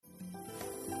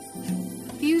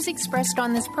Views expressed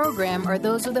on this program are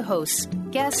those of the hosts,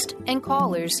 guests, and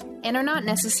callers, and are not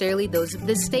necessarily those of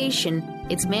this station,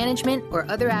 its management, or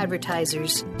other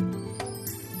advertisers.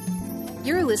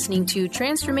 You're listening to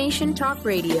Transformation Talk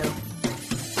Radio.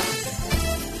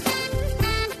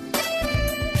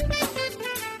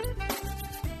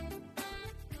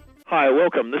 Hi,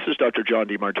 welcome. This is Dr. John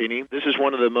DeMartini. This is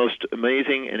one of the most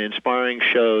amazing and inspiring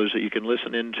shows that you can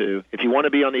listen into. If you want to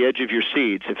be on the edge of your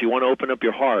seats, if you want to open up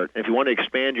your heart, if you want to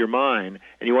expand your mind,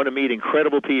 and you want to meet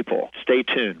incredible people, stay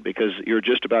tuned because you're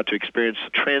just about to experience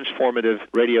a transformative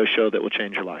radio show that will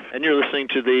change your life. And you're listening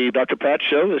to the Dr. Pat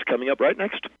Show that's coming up right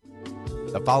next.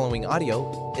 The following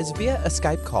audio is via a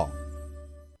Skype call.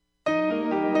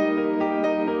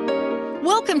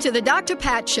 Welcome to the Dr.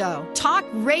 Pat Show. Talk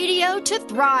radio to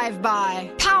thrive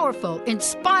by. Powerful,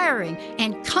 inspiring,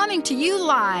 and coming to you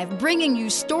live, bringing you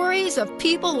stories of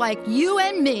people like you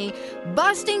and me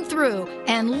busting through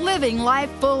and living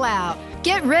life full out.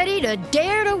 Get ready to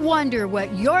dare to wonder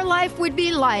what your life would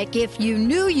be like if you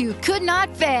knew you could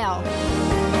not fail.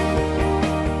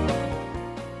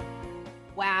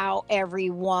 Wow,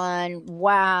 everyone.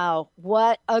 Wow,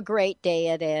 what a great day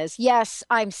it is. Yes,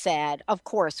 I'm sad. Of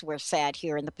course, we're sad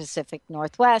here in the Pacific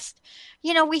Northwest.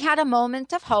 You know, we had a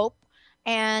moment of hope,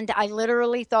 and I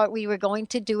literally thought we were going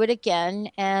to do it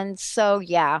again. And so,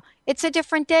 yeah, it's a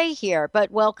different day here. But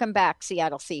welcome back,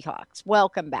 Seattle Seahawks.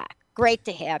 Welcome back. Great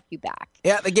to have you back.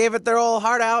 Yeah, they gave it their old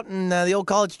heart out in the old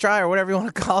college try or whatever you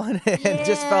want to call it. And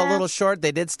just fell a little short.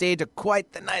 They did stage a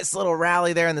quite the nice little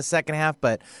rally there in the second half,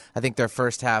 but I think their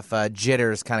first half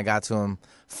jitters kind of got to them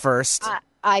first.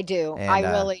 I do. And, I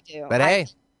really do. But hey,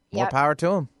 more power to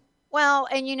them. Well,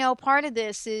 and you know, part of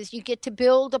this is you get to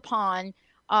build upon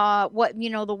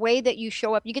the way that you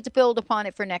show up. You get to build upon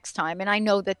it for next time, and I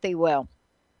know that they will.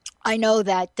 I know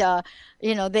that,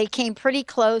 they came pretty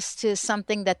close to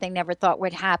something that they never thought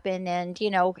would happen. And,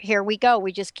 here we go.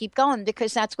 We just keep going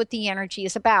because that's what the energy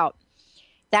is about.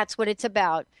 That's what it's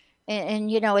about.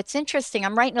 And it's interesting.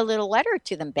 I'm writing a little letter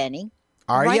to them, Benny.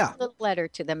 Are you? A little letter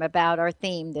to them about our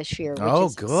theme this year. Which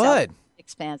is good.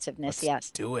 Expansiveness,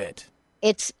 Let's do it.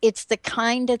 It's the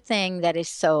kind of thing that is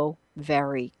so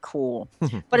very cool.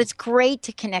 But it's great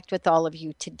to connect with all of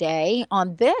you today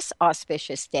on this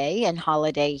auspicious day and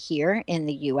holiday here in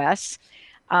the U.S.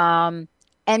 And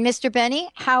Mr. Benny,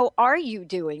 how are you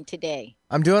doing today?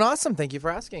 I'm doing awesome. Thank you for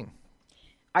asking.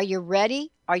 Are you ready?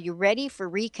 Are you ready for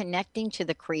reconnecting to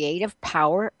the creative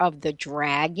power of the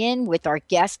dragon with our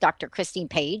guest, Dr. Christine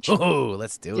Page? Oh,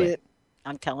 let's do it.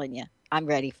 I'm telling you. I'm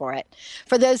ready for it.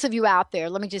 For those of you out there,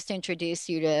 let me just introduce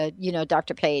you to,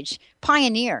 Dr. Page,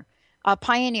 pioneer.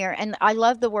 And I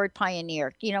love the word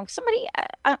pioneer.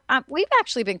 We've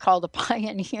actually been called a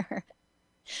pioneer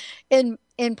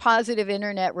in positive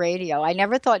internet radio. I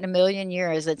never thought in a million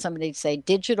years that somebody'd say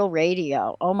digital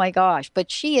radio. Oh my gosh.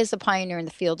 But she is a pioneer in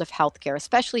the field of healthcare,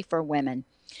 especially for women.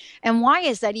 And why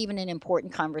is that even an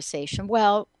important conversation?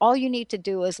 Well, all you need to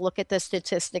do is look at the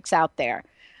statistics out there.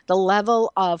 The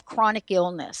level of chronic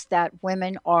illness that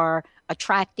women are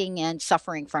attracting and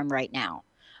suffering from right now.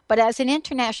 But as an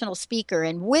international speaker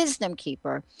and wisdom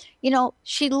keeper,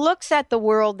 she looks at the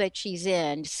world that she's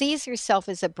in, sees herself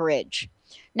as a bridge.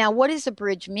 Now, what does a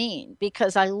bridge mean?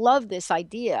 Because I love this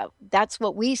idea. That's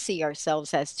what we see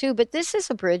ourselves as too. But this is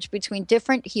a bridge between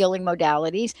different healing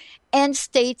modalities and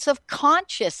states of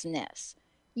consciousness.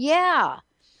 Yeah.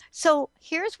 So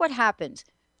here's what happens.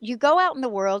 You go out in the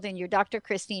world and you're Dr.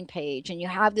 Christine Page and you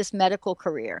have this medical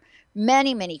career,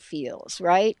 many, many fields,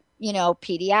 right?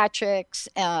 Pediatrics,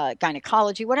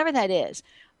 gynecology, whatever that is.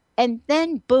 And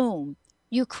then, boom,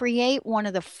 you create one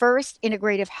of the first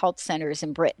integrative health centers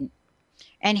in Britain.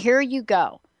 And here you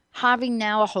go, having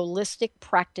now a holistic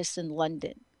practice in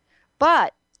London.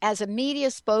 But as a media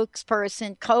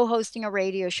spokesperson, co-hosting a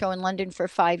radio show in London for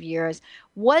 5 years,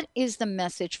 what is the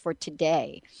message for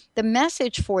today? The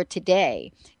message for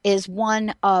today is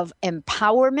one of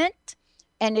empowerment,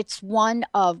 and it's one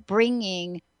of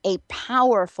bringing a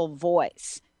powerful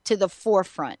voice to the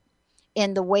forefront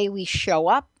in the way we show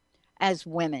up as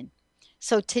women.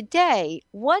 So today,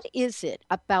 what is it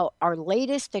about our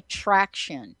latest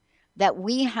attraction that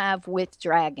we have with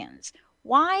dragons?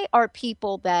 Why are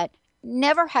people that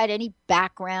never had any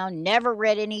background, never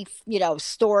read any,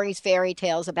 stories, fairy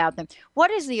tales about them?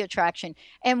 What is the attraction?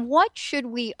 And what should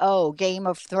we owe Game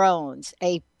of Thrones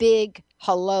a big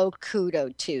hello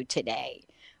kudo to today?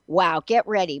 Wow, get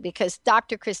ready because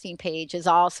Dr. Christine Page is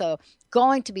also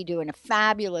going to be doing a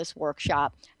fabulous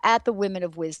workshop at the Women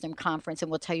of Wisdom Conference,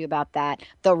 and we'll tell you about that.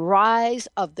 The Rise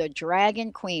of the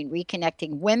Dragon Queen,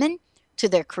 reconnecting women to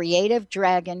their creative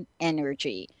dragon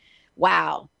energy.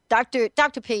 Wow.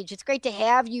 Dr. Page, it's great to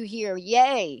have you here.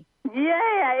 Yay.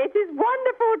 Yeah, it is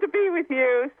wonderful to be with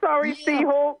you. Sorry,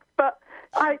 Seahawks, but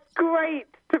it's great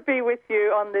to be with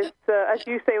you on this, as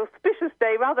you say, auspicious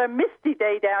day, rather misty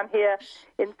day down here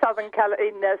in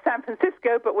San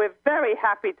Francisco, but we're very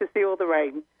happy to see all the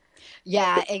rain.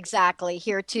 Yeah, exactly.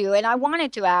 Here too. And I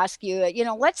wanted to ask you,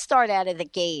 let's start out of the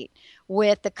gate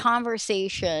with the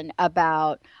conversation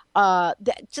about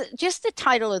just the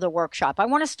title of the workshop. I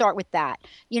want to start with that.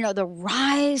 The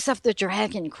rise of the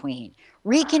Dragon Queen,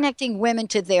 reconnecting women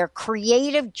to their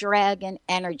creative dragon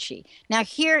energy. Now,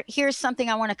 here's something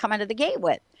I want to come out of the gate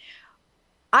with.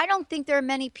 I don't think there are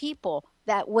many people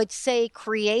that would say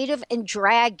creative and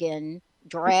dragon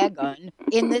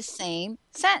in the same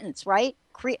sentence, right?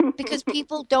 Because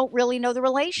people don't really know the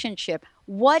relationship.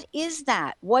 What is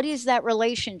that? What is that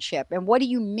relationship? And what do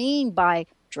you mean by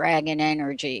dragon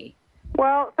energy?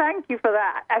 Well, thank you for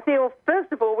that. I feel,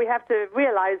 first of all, we have to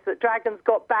realize that dragons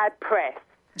got bad press.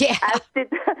 Yeah. As did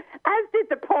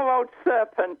the poor old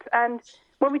serpent. And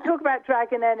when we talk about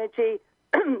dragon energy,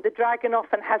 the dragon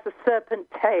often has a serpent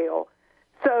tail.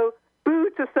 So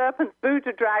boo to serpents, boo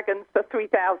to dragons for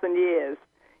 3,000 years.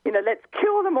 Let's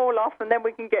kill them all off and then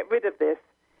we can get rid of this.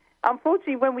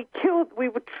 Unfortunately, when the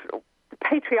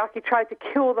patriarchy tried to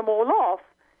kill them all off,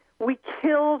 we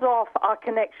killed off our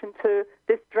connection to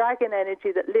this dragon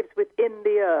energy that lives within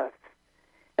the earth.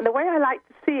 And the way I like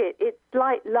to see it, it's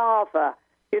like lava.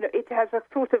 It has a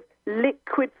sort of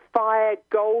liquid fire,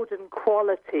 golden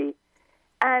quality.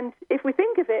 And if we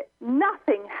think of it,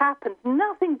 nothing happens,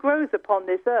 nothing grows upon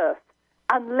this earth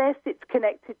unless it's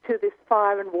connected to this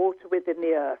fire and water within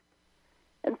the earth.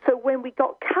 And so when we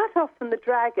got cut off from the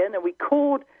dragon and we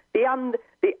called the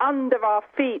under our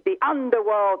feet, the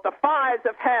underworld, the fires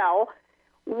of hell,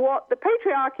 what the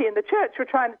patriarchy and the church were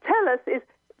trying to tell us is,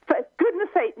 for goodness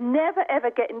sake, never ever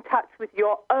get in touch with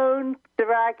your own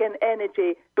dragon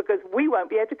energy because we won't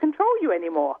be able to control you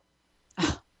anymore.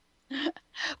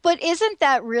 But isn't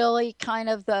that really kind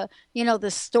of the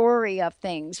story of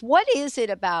things? What is it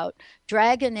about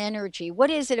dragon energy? What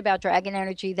is it about dragon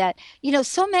energy that,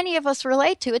 so many of us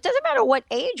relate to? It doesn't matter what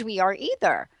age we are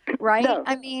either, right? No.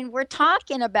 I mean, we're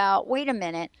talking about, wait a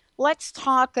minute, let's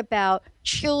talk about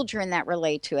children that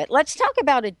relate to it. Let's talk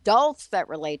about adults that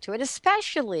relate to it,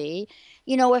 especially,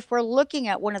 if we're looking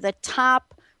at one of the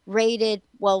top rated,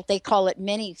 well, they call it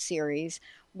mini series,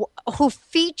 who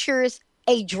features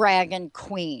a dragon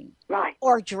queen, right,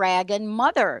 or dragon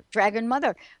mother.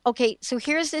 Okay, so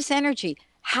here's this energy.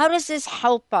 How does this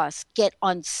help us get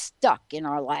unstuck in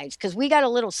our lives? Because we got a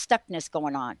little stuckness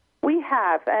going on. We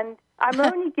have, and I'm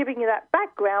only giving you that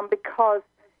background because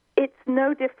it's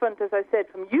no different, as I said,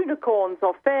 from unicorns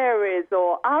or fairies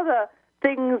or other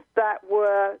things that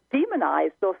were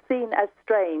demonized or seen as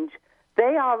strange.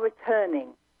 They are returning.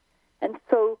 And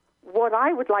so what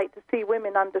I would like to see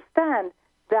women understand,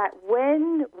 that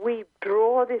when we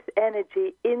draw this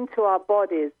energy into our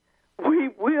bodies, we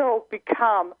will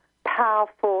become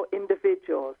powerful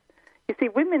individuals. You see,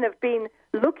 women have been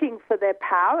looking for their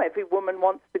power. Every woman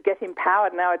wants to get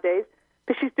empowered nowadays,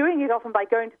 but she's doing it often by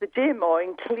going to the gym or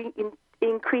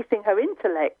increasing her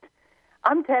intellect.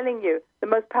 I'm telling you, the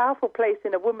most powerful place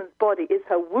in a woman's body is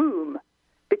her womb,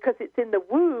 because it's in the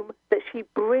womb that she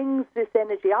brings this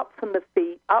energy up from the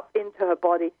feet, up into her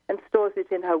body, and stores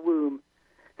it in her womb.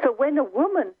 So when a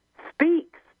woman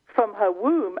speaks from her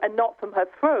womb and not from her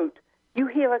throat, you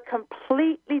hear a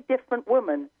completely different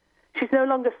woman. She's no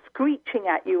longer screeching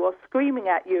at you or screaming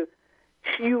at you.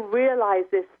 You realize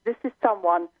this is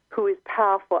someone who is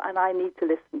powerful, and I need to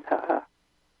listen to her.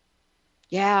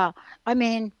 Yeah. I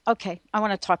mean, okay, I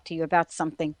want to talk to you about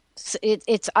something.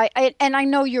 And I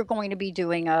know you're going to be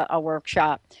doing a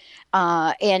workshop,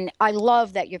 and I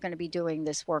love that you're going to be doing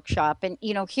this workshop. And,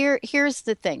 here's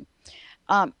the thing.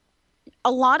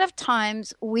 A lot of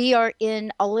times we are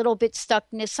in a little bit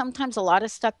stuckness, sometimes a lot of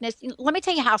stuckness. Let me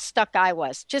tell you how stuck I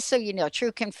was, just so you know,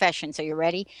 true confession. So you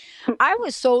ready? I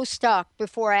was so stuck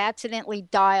before I accidentally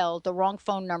dialed the wrong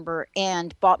phone number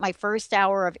and bought my first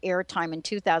hour of airtime in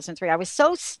 2003. I was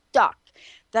so stuck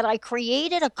that I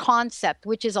created a concept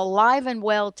which is alive and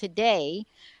well today,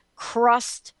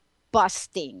 crust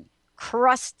busting,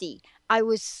 crusty. I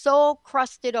was so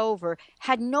crusted over,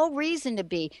 had no reason to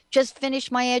be, just finished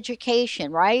my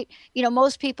education, right?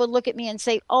 Most people look at me and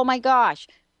say, oh my gosh,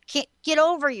 get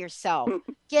over yourself,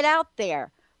 get out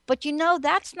there. But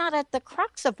that's not at the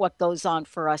crux of what goes on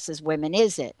for us as women,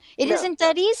 is it? It isn't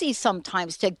that easy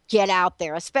sometimes to get out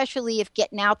there, especially if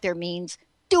getting out there means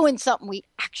doing something we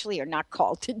actually are not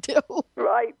called to do.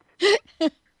 Right.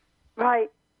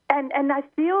 Right. And I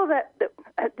feel that,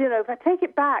 if I take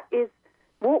it back, is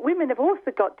what women have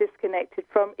also got disconnected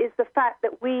from is the fact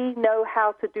that we know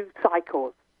how to do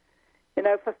cycles. You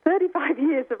know, for 35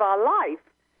 years of our life,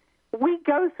 we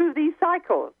go through these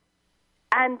cycles.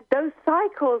 And those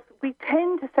cycles, we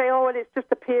tend to say, oh, well, it's just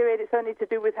a period, it's only to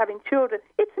do with having children.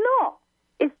 It's not.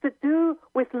 It's to do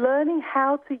with learning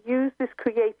how to use this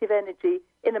creative energy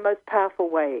in the most powerful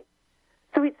way.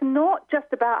 So it's not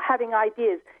just about having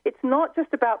ideas. It's not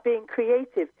just about being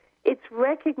creative. It's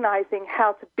recognizing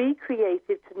how to be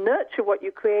creative, to nurture what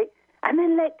you create, and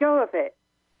then let go of it.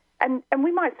 And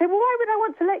we might say, well, why would I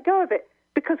want to let go of it?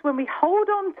 Because when we hold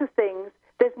on to things,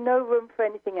 there's no room for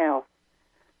anything else.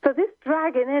 So this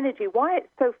dragon energy, why it's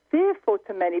so fearful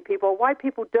to many people, why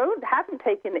people haven't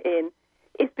taken it in,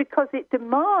 is because it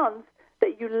demands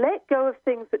that you let go of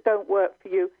things that don't work for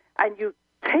you and you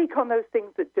take on those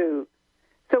things that do.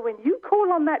 So when you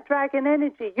call on that dragon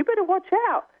energy, you better watch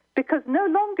out, because no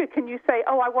longer can you say,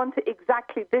 oh, I want it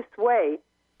exactly this way.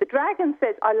 The dragon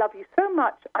says, I love you so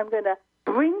much, I'm going to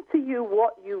bring to you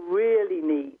what you really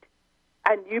need.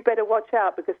 And you better watch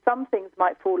out, because some things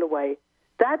might fall away.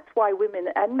 That's why women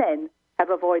and men have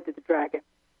avoided the dragon.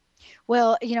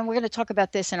 Well, you know, we're going to talk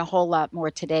about this in a whole lot more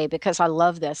today, because I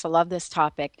love this. I love this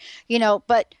topic, you know,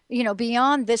 but, you know,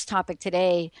 beyond this topic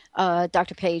today,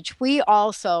 Dr. Page, we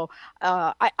also,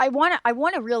 I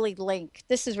want to really link,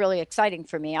 this is really exciting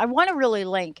for me. I want to really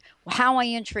link how I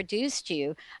introduced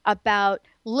you about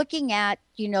looking at,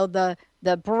 you know, the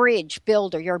bridge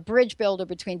builder, your bridge builder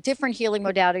between different healing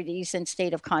modalities and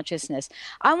state of consciousness.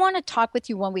 I want to talk with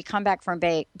you when we come back from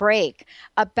break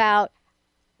about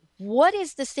what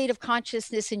is the state of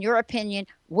consciousness in your opinion?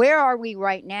 Where are we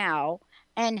right now?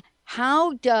 And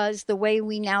how does the way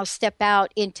we now step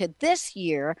out into this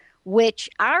year, which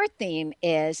our theme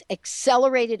is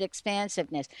accelerated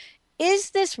expansiveness,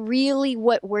 is this really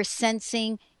what we're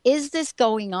sensing? Is this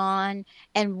going on?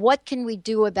 And what can we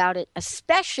do about it,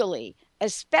 especially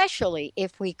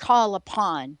if we call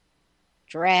upon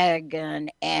dragon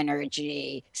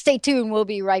energy? Stay tuned. We'll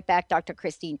be right back. Dr.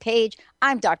 Christine Page.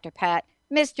 I'm Dr. Pat.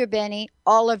 Mr. Benny,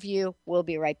 all of you, we'll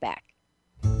be right back.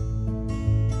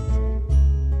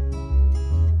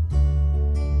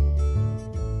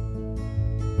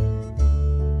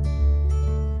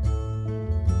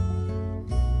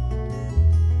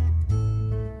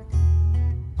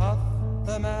 Puff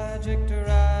the magic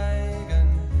dragon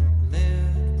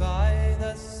lived by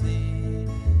the sea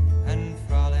and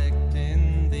frolicked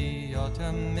in the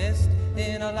autumn mist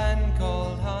in a land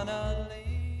called Honolulu.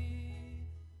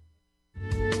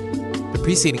 The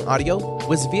preceding audio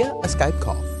was via a Skype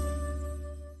call.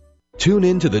 Tune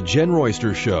in to The Jen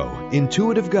Royster Show,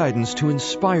 intuitive guidance to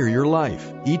inspire your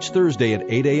life, each Thursday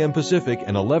at 8 a.m. Pacific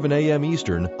and 11 a.m.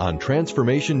 Eastern on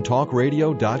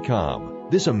TransformationTalkRadio.com.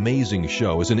 This amazing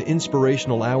show is an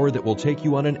inspirational hour that will take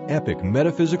you on an epic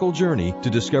metaphysical journey to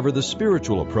discover the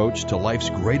spiritual approach to life's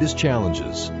greatest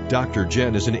challenges. Dr.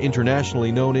 Jen is an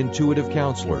internationally known intuitive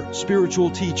counselor, spiritual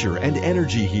teacher, and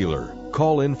energy healer.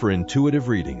 Call in for intuitive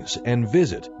readings and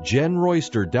visit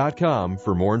JenRoyster.com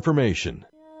for more information.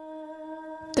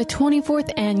 The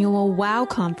 24th Annual WOW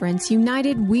Conference,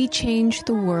 United We Change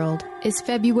the World, is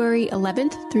February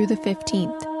 11th through the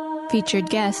 15th. Featured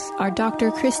guests are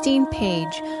Dr. Christine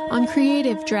Page on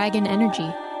Creative Dragon Energy.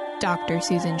 Dr.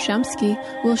 Susan Shumsky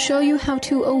will show you how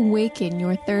to awaken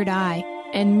your third eye.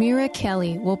 And Mira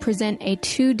Kelly will present a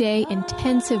 2-day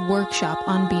intensive workshop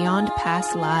on Beyond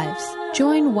Past Lives.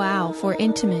 Join WOW for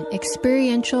intimate,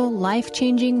 experiential,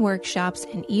 life-changing workshops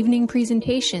and evening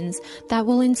presentations that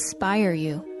will inspire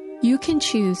you. You can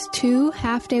choose 2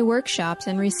 half-day workshops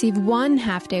and receive 1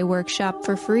 half-day workshop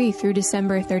for free through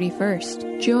December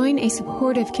 31st. Join a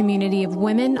supportive community of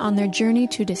women on their journey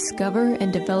to discover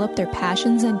and develop their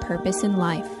passions and purpose in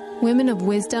life. Women of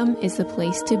Wisdom is the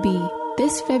place to be.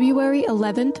 This February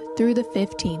 11th through the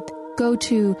 15th. Go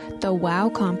to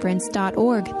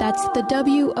thewowconference.org. That's the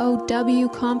WOW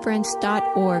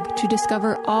conference.org to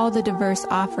discover all the diverse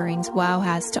offerings WOW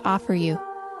has to offer you.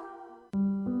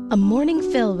 A morning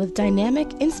filled with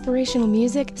dynamic, inspirational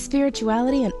music,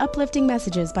 spirituality, and uplifting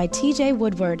messages by TJ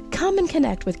Woodward. Come and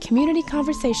connect with community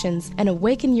conversations and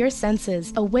awaken your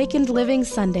senses. Awakened Living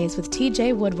Sundays with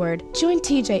TJ Woodward. Join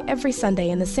TJ every Sunday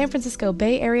in the San Francisco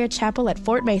Bay Area Chapel at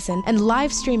Fort Mason and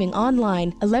live streaming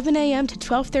online 11 a.m. to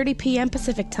 12:30 p.m.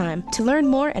 Pacific Time. To learn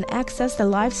more and access the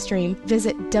live stream,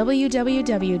 visit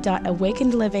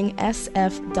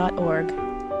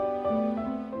www.awakenedlivingsf.org.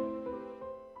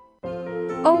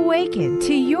 Awaken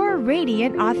to your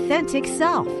radiant, authentic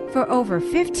self. For over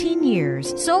 15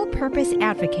 years, Soul Purpose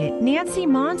Advocate Nancy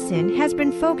Monson has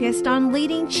been focused on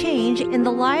leading change in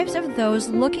the lives of those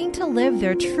looking to live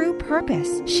their true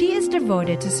purpose. She is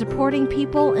devoted to supporting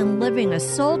people in living a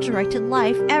soul-directed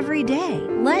life every day.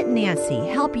 Let Nancy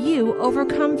help you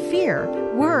overcome fear,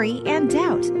 worry, and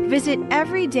doubt. Visit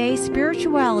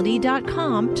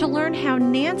everydayspirituality.com to learn how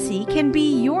Nancy can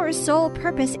be your soul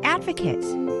purpose advocate.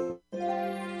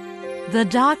 The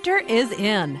Doctor is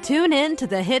in. Tune in to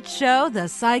the hit show, The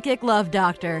Psychic Love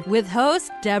Doctor, with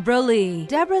host Deborah Lee.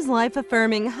 Deborah's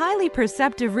life-affirming, highly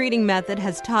perceptive reading method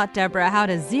has taught Deborah how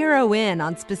to zero in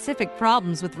on specific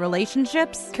problems with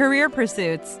relationships, career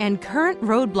pursuits, and current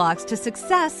roadblocks to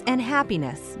success and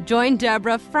happiness. Join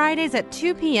Deborah Fridays at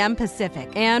 2 p.m. Pacific,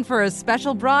 and for a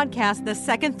special broadcast the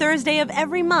second Thursday of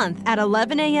every month at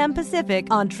 11 a.m. Pacific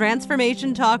on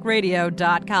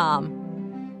TransformationTalkRadio.com.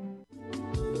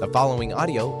 The following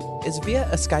audio is via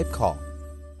a Skype call.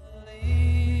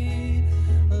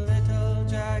 Little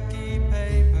Jackie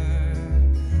Paper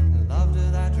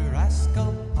loved that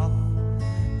rascal Puff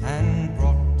and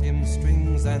brought him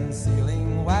strings and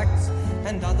sealing wax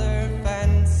and other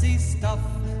fancy stuff.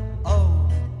 Oh,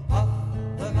 Puff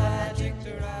the magic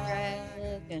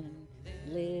dragon.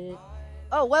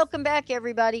 Oh, welcome back,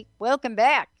 everybody. Welcome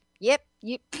back. Yep.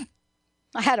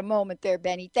 I had a moment there,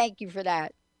 Benny. Thank you for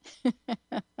that.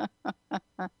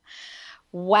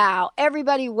 Wow.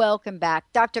 Everybody, welcome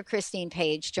back. Dr. Christine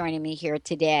Page joining me here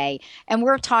today. And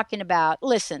we're talking about,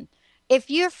 listen, if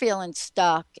you're feeling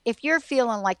stuck, if you're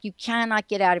feeling like you cannot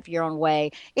get out of your own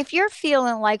way, if you're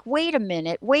feeling like, wait a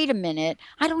minute,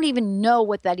 I don't even know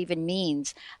what that even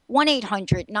means.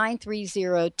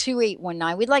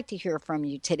 1-800-930-2819. We'd like to hear from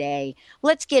you today.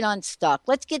 Let's get unstuck.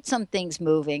 Let's get some things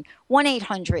moving.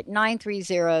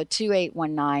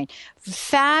 1-800-930-2819.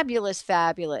 Fabulous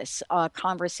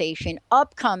conversation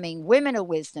upcoming Women of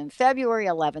Wisdom, February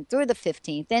 11th through the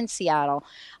 15th in Seattle.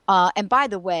 And by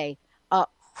the way,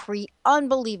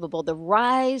 unbelievable, the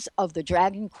rise of the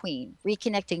Dragon Queen,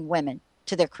 reconnecting women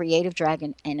to their creative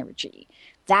dragon energy.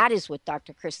 That is what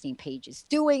Dr. Christine Page is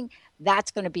doing. That's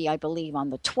going to be, I believe,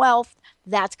 on the 12th.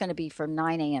 That's going to be from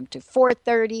 9 a.m. to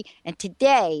 4:30. And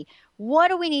today, what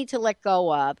do we need to let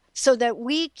go of so that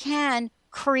we can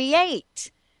create?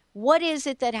 What is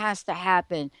it that has to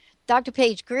happen? Dr.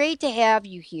 Page, great to have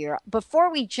you here.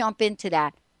 Before we jump into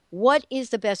that, what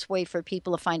is the best way for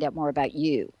people to find out more about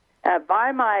you?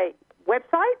 Via my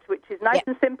website, which is nice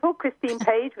and simple, Christine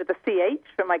Page with a CH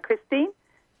for my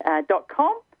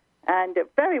Christine.com. And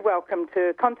very welcome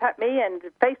to contact me and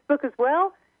Facebook as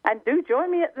well. And do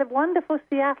join me at the wonderful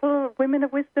Seattle Women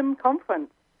of Wisdom Conference.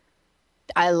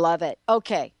 I love it.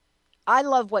 Okay. I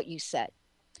love what you said,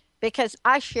 because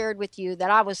I shared with you that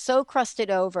I was so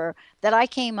crusted over that I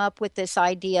came up with this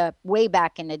idea way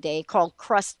back in the day called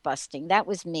crust busting. That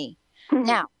was me.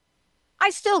 Now, I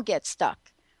still get stuck.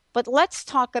 But let's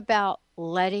talk about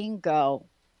letting go.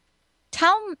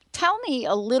 Tell me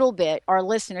a little bit, our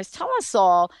listeners, tell us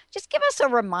all, just give us a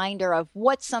reminder of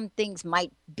what some things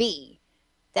might be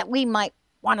that we might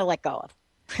want to let go of.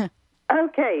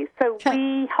 Okay, so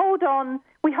we hold on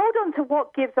to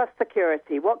what gives us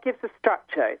security, what gives us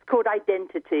structure. It's called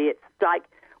identity. It's like,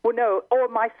 well, no, or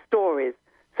my stories.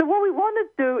 So what we want to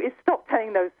do is stop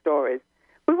telling those stories.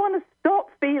 We want to stop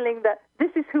feeling that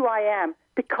this is who I am,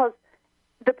 because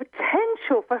the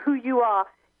potential for who you are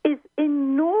is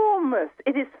enormous.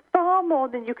 It is far more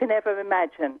than you can ever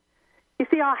imagine. You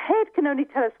see, our head can only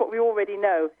tell us what we already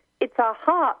know. It's our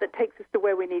heart that takes us to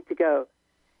where we need to go.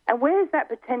 And where is that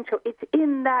potential? It's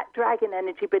in that dragon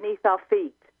energy beneath our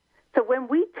feet. So when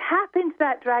we tap into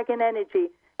that dragon energy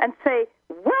and say,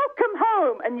 welcome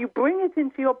home, and you bring it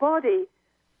into your body,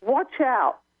 watch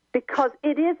out, because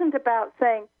it isn't about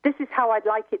saying, this is how I'd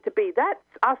like it to be. That's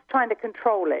us trying to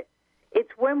control it.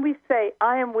 It's when we say,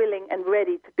 I am willing and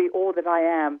ready to be all that I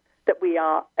am, that we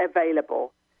are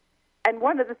available. And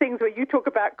one of the things where you talk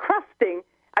about crusting,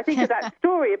 I think of that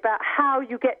story about how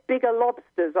you get bigger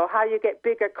lobsters or how you get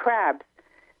bigger crabs.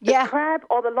 The crab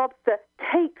or the lobster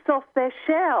takes off their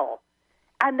shell,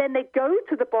 and then they go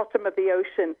to the bottom of the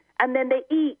ocean, and then they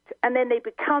eat, and then they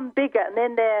become bigger, and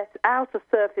then their outer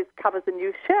surface covers a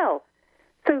new shell.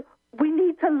 So we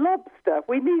need to lobster.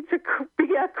 We need to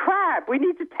be a crab. We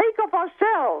need to take off our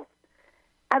shells.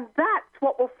 And that's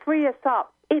what will free us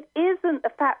up. It isn't the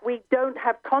fact we don't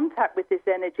have contact with this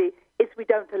energy. It's we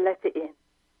don't let it in.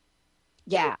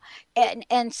 Yeah.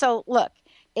 And so, look,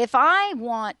 if I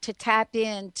want to tap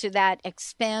into that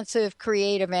expansive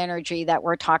creative energy that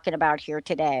we're talking about here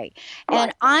today,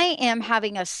 and I am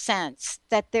having a sense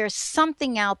that there's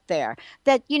something out there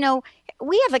that,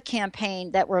 we have a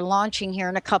campaign that we're launching here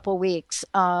in a couple weeks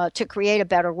to create a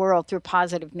better world through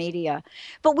positive media.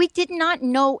 But we did not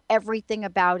know everything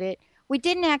about it. We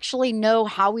didn't actually know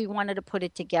how we wanted to put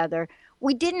it together.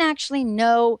 We didn't actually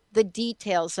know the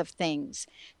details of things.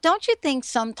 Don't you think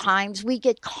sometimes we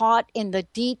get caught in the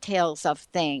details of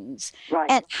things? Right.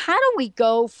 And how do we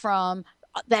go from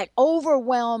that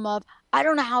overwhelm of, I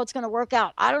don't know how it's going to work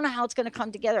out. I don't know how it's going to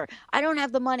come together. I don't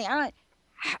have the money. I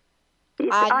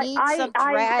need some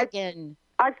dragon.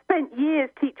 I've spent years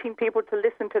teaching people to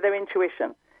listen to their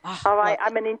intuition. All right,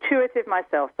 I'm an intuitive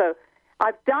myself. So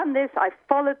I've done this. I've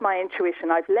followed my intuition.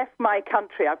 I've left my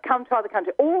country. I've come to other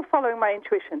countries, all following my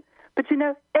intuition. But,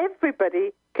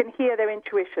 everybody can hear their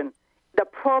intuition. The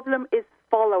problem is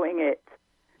following it.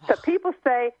 So people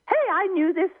say, hey, I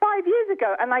knew this 5 years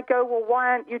ago. And I go, well,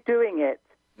 why aren't you doing it?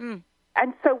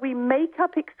 And so we make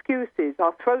up excuses.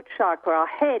 Our throat chakra, our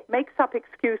head makes up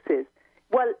excuses.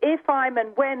 Well, if I'm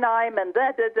and when I'm and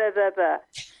da.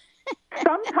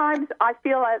 Sometimes I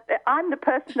feel like I'm the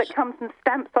person that comes and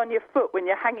stamps on your foot when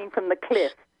you're hanging from the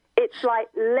cliff. It's like,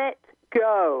 let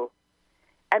go.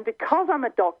 And because I'm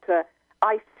a doctor,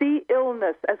 I see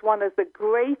illness as one of the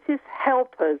greatest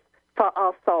helpers for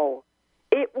our soul.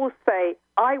 It will say,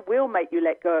 I will make you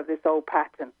let go of this old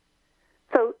pattern.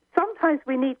 So sometimes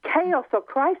we need chaos or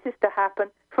crisis to happen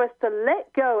for us to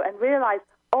let go and realize,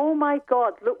 oh, my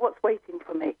God, look what's waiting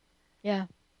for me. Yeah.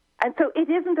 And so it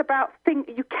isn't about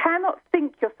you cannot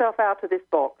think yourself out of this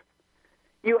box.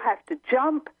 You have to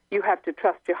jump. You have to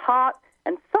trust your heart.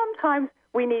 And sometimes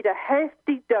we need a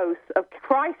hefty dose of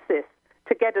crisis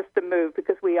to get us to move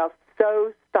because we are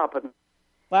so stubborn.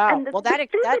 Wow. And the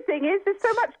stupid thing is there's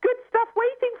so much good stuff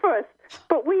waiting for us.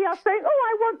 But we are saying, oh,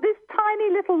 I want this tiny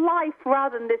little life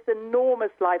rather than this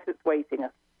enormous life that's waiting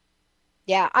us.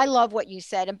 Yeah, I love what you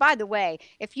said. And by the way,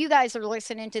 if you guys are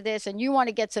listening to this and you want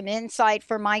to get some insight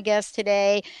from my guest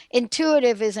today,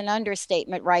 intuitive is an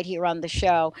understatement right here on the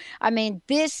show. I mean,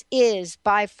 this is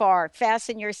by far,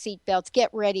 fasten your seatbelts,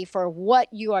 get ready for what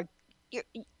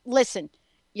listen,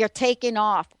 you're taking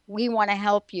off. We want to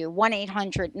help you.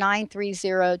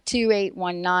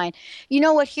 1-800-930-2819. You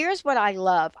know what? Here's what I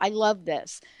love. I love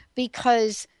this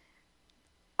because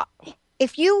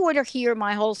if you were to hear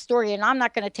my whole story, and I'm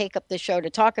not going to take up the show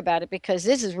to talk about it because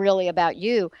this is really about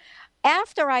you.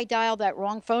 After I dialed that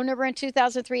wrong phone number in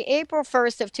 2003, April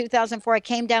 1st of 2004, I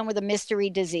came down with a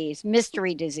mystery disease,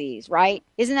 right?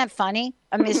 Isn't that funny?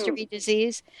 A mystery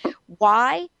disease.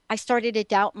 Why? I started to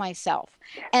doubt myself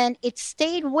and it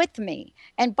stayed with me.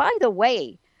 And by the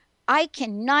way, I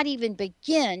cannot even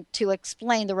begin to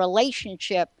explain the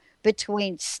relationship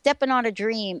between stepping on a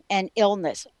dream and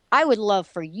illness. I would love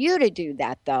for you to do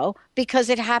that, though, because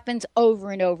it happens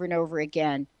over and over and over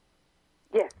again.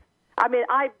 Yes. I mean,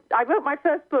 I wrote my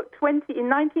first book in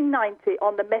 1990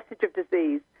 on the message of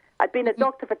disease. I'd been a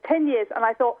doctor for 10 years, and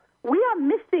I thought, we are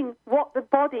missing what the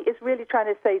body is really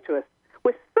trying to say to us.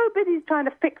 We're so busy trying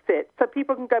to fix it so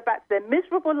people can go back to their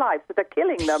miserable lives that are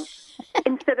killing them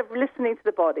instead of listening to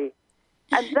the body.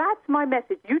 And that's my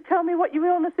message. You tell me what your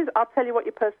illness is, I'll tell you what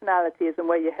your personality is and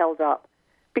where you're held up.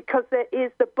 Because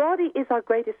the body is our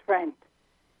greatest friend.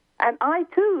 And I,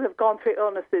 too, have gone through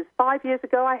illnesses. 5 years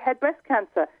ago, I had breast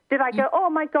cancer. Did I go, oh,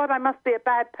 my God, I must be a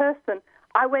bad person?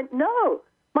 I went, no,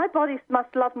 my body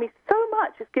must love me so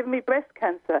much it's given me breast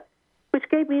cancer, which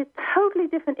gave me a totally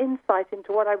different insight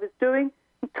into what I was doing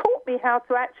and taught me how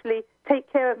to actually take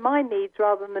care of my needs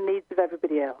rather than the needs of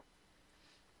everybody else.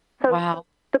 So wow.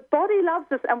 The body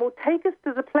loves us and will take us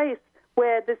to the place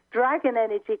where this dragon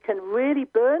energy can really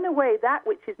burn away that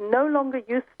which is no longer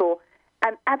useful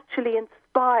and actually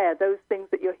inspire those things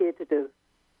that you're here to do.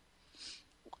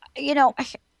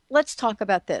 Let's talk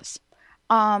about this.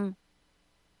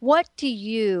 What do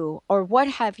you, or what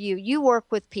have you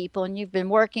work with people and you've been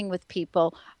working with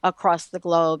people across the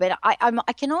globe. And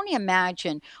I can only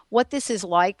imagine what this is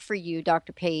like for you,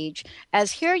 Dr. Page,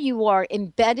 as here you are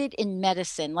embedded in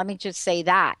medicine. Let me just say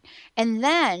that. And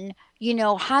then,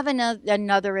 have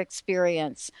another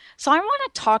experience. So I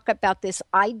want to talk about this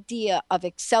idea of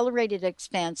accelerated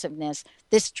expansiveness,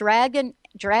 this dragon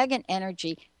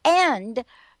energy, and,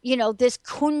 this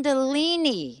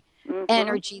Kundalini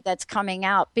energy that's coming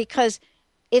out. Because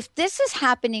if this is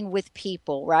happening with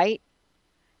people, right,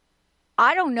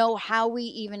 I don't know how we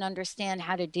even understand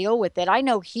how to deal with it. I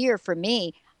know here for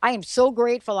me, I am so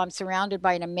grateful I'm surrounded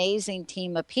by an amazing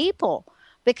team of people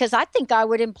because I think I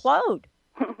would implode.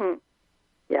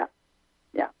 Yeah.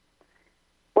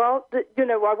 Well,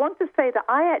 I want to say that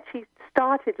I actually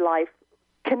started life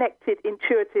connected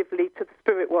intuitively to the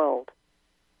spirit world.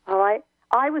 All right?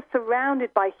 I was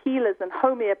surrounded by healers and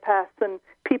homeopaths and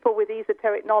people with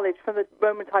esoteric knowledge from the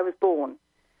moment I was born.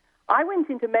 I went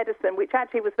into medicine, which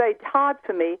actually was very hard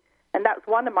for me, and that's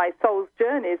one of my soul's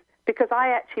journeys, because I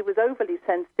actually was overly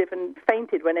sensitive and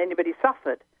fainted when anybody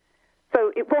suffered.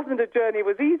 So it wasn't a journey that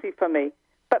was easy for me.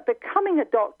 But becoming a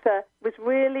doctor was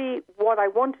really what I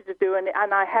wanted to do,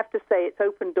 and I have to say it's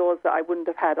opened doors that I wouldn't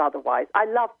have had otherwise. I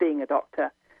love being a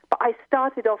doctor, but I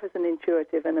started off as an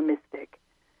intuitive and a mystic.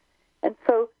 And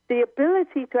so the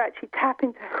ability to actually tap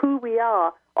into who we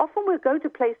are, often we'll go to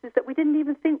places that we didn't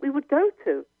even think we would go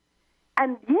to.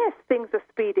 And yes, things are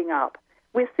speeding up.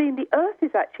 We're seeing the Earth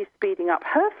is actually speeding up.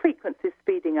 Her frequency is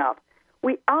speeding up.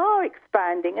 We are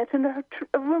expanding at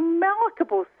a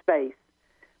remarkable space.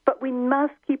 But we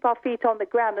must keep our feet on the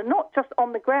ground, and not just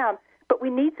on the ground, but we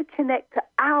need to connect to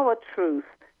our truth,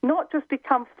 not just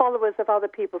become followers of other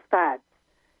people's fads.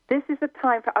 This is a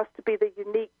time for us to be the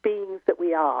unique beings that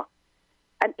we are.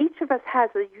 And each of us has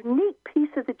a unique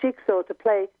piece of the jigsaw to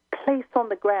place on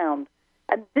the ground,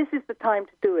 and this is the time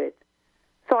to do it.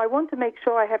 So I want to make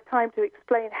sure I have time to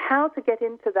explain how to get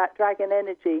into that dragon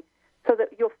energy so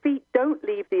that your feet don't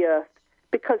leave the earth,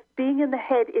 because being in the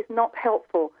head is not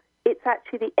helpful. It's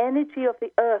actually the energy of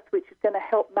the earth which is going to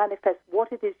help manifest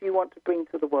what it is you want to bring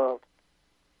to the world.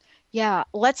 Yeah,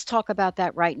 let's talk about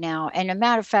that right now. And a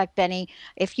matter of fact, Benny,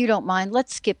 if you don't mind,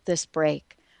 let's skip this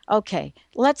break. Okay,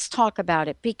 let's talk about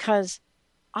it, because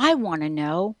I want to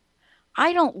know.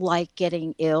 I don't like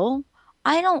getting ill.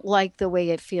 I don't like the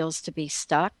way it feels to be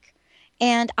stuck.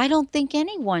 And I don't think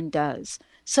anyone does.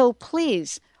 So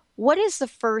please, what is the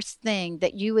first thing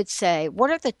that you would say?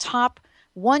 What are the top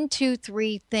 1, 2,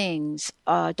 3 things,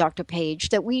 Dr. Page,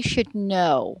 that we should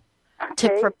know to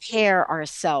prepare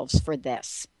ourselves for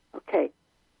this? Okay.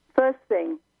 First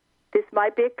thing, this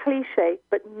might be a cliche,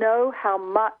 but know how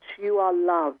much you are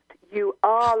loved. You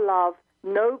are loved.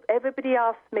 No, everybody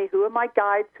asks me, who are my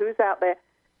guides, who's out there?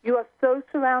 You are so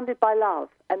surrounded by love.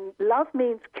 And love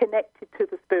means connected to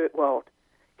the spirit world,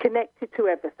 connected to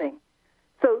everything.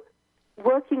 So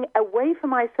working away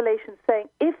from isolation, saying,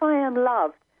 if I am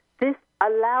loved, this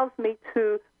allows me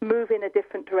to move in a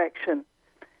different direction.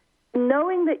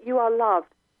 Knowing that you are loved,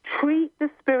 treat the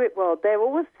spirit world. They're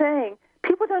always saying,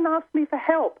 people don't ask me for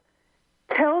help.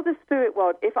 Tell the spirit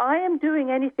world, if I am doing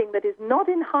anything that is not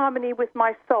in harmony with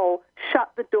my soul,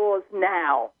 shut the doors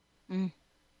now.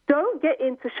 Don't get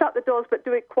into shut the doors, but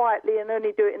do it quietly and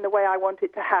only do it in the way I want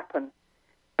it to happen.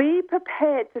 Be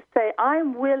prepared to say,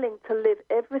 I'm willing to live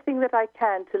everything that I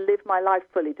can to live my life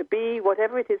fully, to be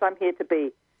whatever it is I'm here to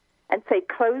be. And say,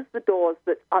 close the doors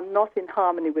that are not in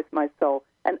harmony with my soul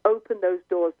and open those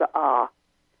doors that are.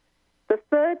 The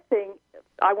third thing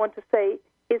I want to say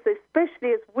is,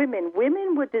 especially as women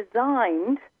were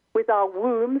designed with our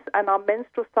wombs and our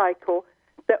menstrual cycle,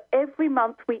 that every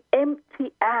month we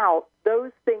empty out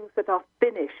those things that are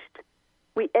finished.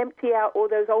 We empty out all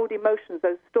those old emotions,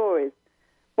 those stories.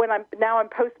 When I'm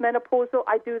postmenopausal,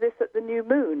 I do this at the new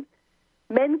moon.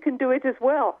 Men can do it as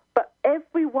well, but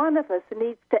every one of us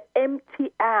needs to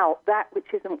empty out that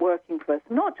which isn't working for us,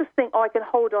 not just think, I can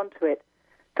hold on to it.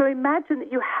 So imagine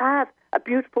that you have a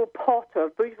beautiful pot or a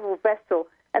beautiful vessel,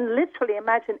 and literally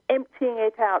imagine emptying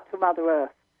it out to Mother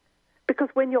Earth. Because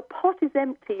when your pot is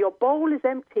empty, your bowl is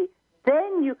empty,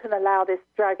 then you can allow this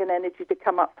dragon energy to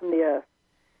come up from the earth.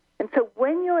 And so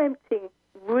when you're emptying,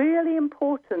 really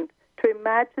important to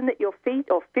imagine that your feet,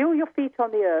 or feel your feet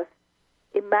on the earth.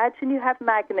 Imagine you have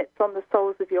magnets on the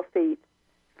soles of your feet.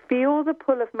 Feel the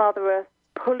pull of Mother Earth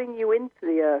pulling you into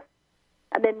the earth.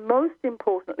 And then most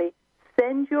importantly,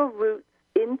 send your roots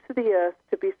into the earth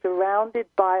to be surrounded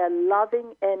by a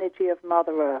loving energy of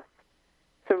Mother Earth,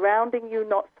 surrounding you,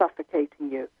 not suffocating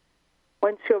you.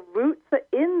 Once your roots are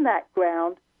in that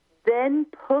ground, then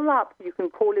pull up, you can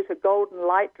call it a golden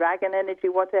light, dragon energy,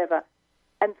 whatever,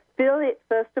 and fill it,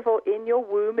 first of all, in your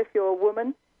womb if you're a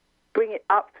woman. Bring it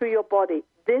up through your body.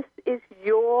 This is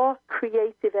your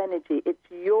creative energy. It's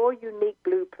your unique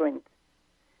blueprint.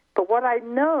 But what I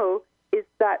know is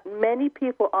that many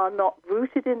people are not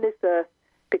rooted in this earth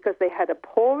because they had a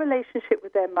poor relationship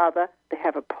with their mother. They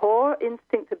have a poor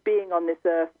instinct of being on this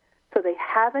earth, so they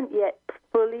haven't yet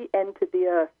fully entered the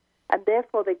earth, and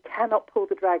therefore they cannot pull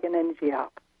the dragon energy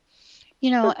up.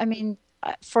 You know, I mean,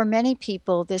 for many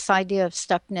people, this idea of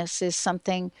stuckness is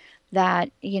something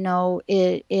that, you know,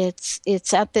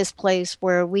 it's at this place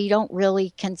where we can't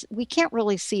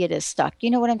really see it as stuck. You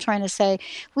know what I'm trying to say?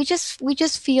 We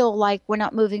just feel like we're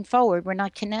not moving forward. We're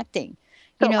not connecting.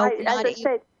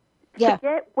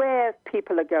 Forget where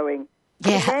people are going.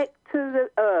 Connect to the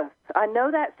earth. I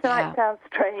know that sounds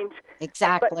strange.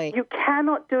 Exactly. But you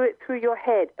cannot do it through your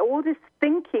head. All this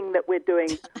thinking that we're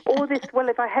doing, all this, well,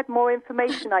 if I had more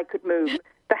information, I could move.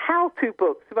 The how-to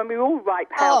books, when we all write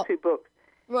how-to books,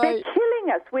 they're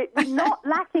killing us. We're not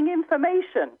lacking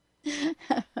information.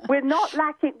 We're not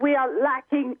lacking, we are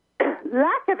lacking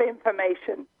lack of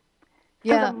information.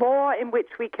 So the more in which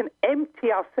we can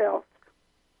empty ourselves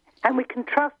and we can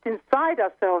trust inside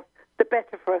ourselves, the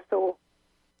better for us all.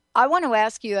 I want to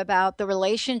ask you about the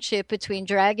relationship between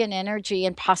dragon energy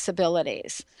and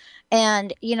possibilities.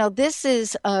 And, this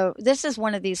is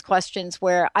one of these questions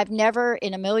where I've never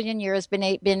in a million years been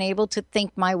able to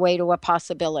think my way to a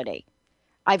possibility.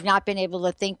 I've not been able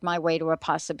to think my way to a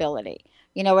possibility.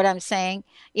 You know what I'm saying?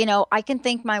 I can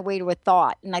think my way to a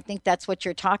thought, and I think that's what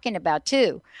you're talking about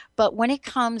too. But when it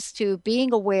comes to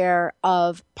being aware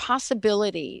of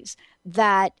possibilities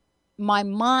that my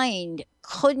mind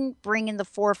couldn't bring in the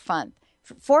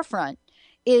forefront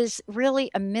is really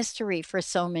a mystery for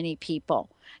so many people.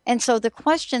 And so the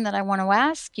question that I want to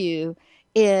ask you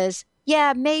is,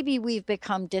 maybe we've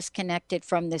become disconnected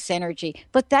from this energy,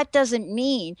 but that doesn't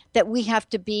mean that we have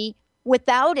to be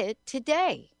without it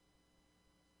today.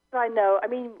 I know. I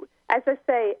mean, as I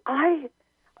say,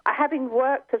 having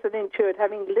worked as an intuitive,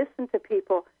 having listened to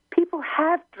people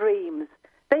have dreams.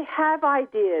 They have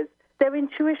ideas. Their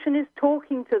intuition is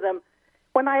talking to them.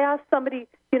 When I ask somebody,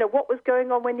 what was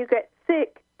going on when you get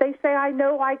sick, they say, I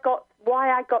know why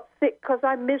I got sick because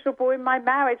I'm miserable in my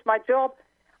marriage, my job.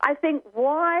 I think,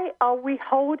 why are we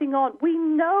holding on? We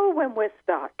know when we're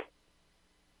stuck.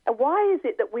 And why is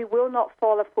it that we will not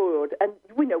follow forward? And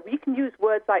we can use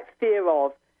words like fear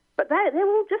of, but they're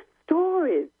all just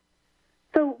stories.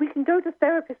 So we can go to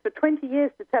therapists for 20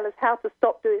 years to tell us how to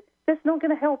stop doing it. That's not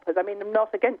going to help us. I mean, I'm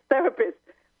not against therapists.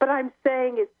 But I'm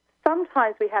saying is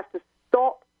sometimes we have to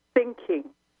stop thinking,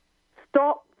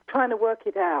 stop trying to work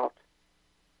it out,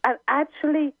 and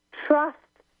actually trust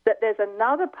that there's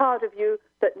another part of you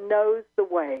that knows the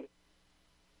way.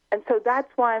 And so that's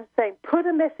why I'm saying put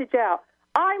a message out.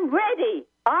 I'm ready.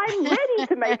 I'm ready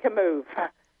to make a move.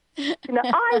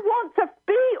 I want to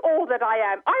be all that I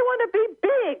am. I want to be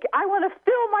big. I want to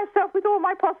fill myself with all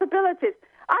my possibilities.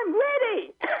 I'm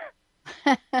ready.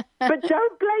 But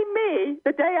don't blame me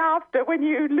the day after when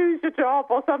you lose your job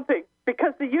or something,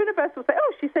 because the universe will say,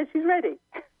 she said she's ready.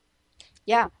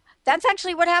 Yeah. That's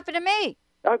actually what happened to me.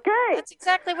 Okay. That's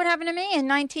exactly what happened to me in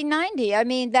 1990. I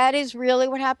mean, that is really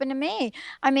what happened to me.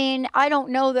 I mean, I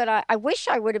don't know that I wish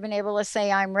I would have been able to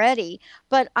say I'm ready,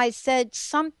 but I said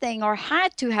something or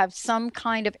had to have some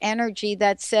kind of energy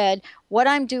that said, what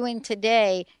I'm doing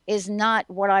today is not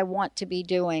what I want to be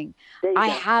doing. I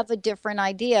have a different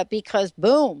idea because,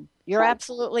 boom, you're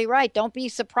absolutely right. Don't be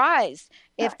surprised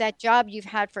if that job you've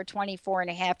had for 24 and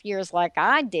a half years like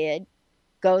I did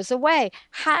goes away.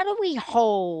 How do we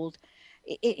hold...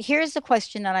 Here's the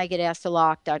question that I get asked a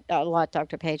lot,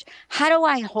 Dr. Page. How do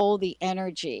I hold the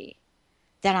energy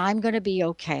that I'm going to be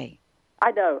okay? I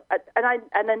know. And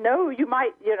I know you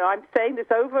might, I'm saying this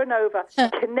over and over.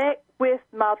 Connect with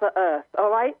Mother Earth, all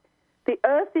right? The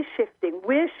earth is shifting.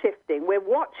 We're shifting. We're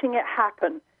watching it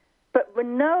happen. But we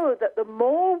know that the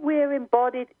more we're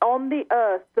embodied on the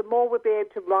earth, the more we'll be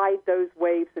able to ride those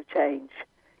waves of change.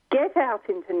 Get out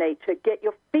into nature. Get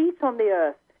your feet on the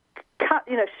earth.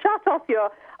 Shut off your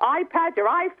iPad, your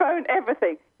iPhone,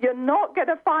 everything. You're not going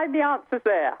to find the answers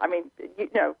there. I mean,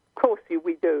 of course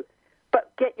we do.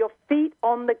 But get your feet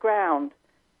on the ground.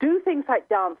 Do things like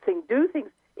dancing. Do things.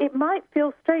 It might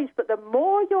feel strange, but the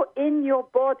more you're in your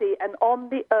body and on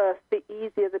the earth, the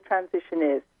easier the transition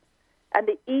is. And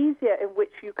the easier in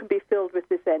which you can be filled with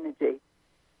this energy.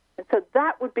 And so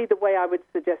that would be the way I would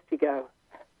suggest you go.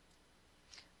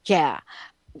 Yeah.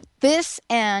 This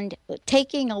and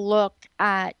taking a look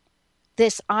at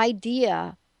this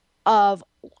idea of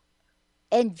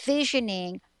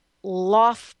envisioning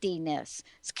loftiness.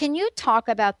 Can you talk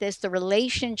about this, the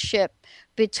relationship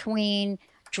between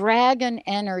dragon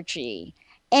energy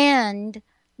and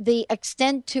the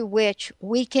extent to which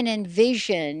we can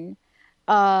envision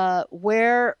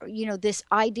where, this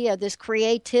idea, this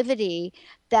creativity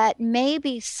that may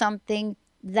be something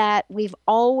that we've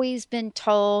always been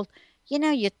told,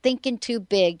 you're thinking too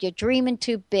big, you're dreaming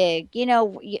too big,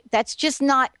 that's just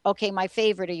not, okay, my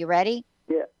favorite, are you ready?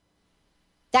 Yeah.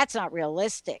 That's not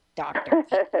realistic, Doctor.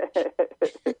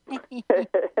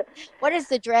 What does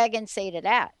the dragon say to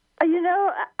that?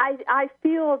 I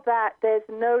feel that there's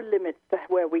no limits to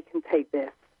where we can take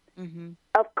this. Mm-hmm.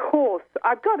 Of course,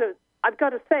 I've got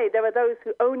to say there are those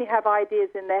who only have ideas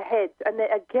in their heads, and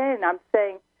again, I'm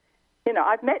saying,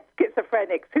 I've met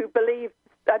schizophrenics who believe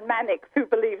and manics who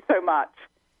believe so much.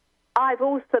 I've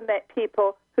also met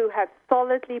people who have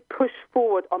solidly pushed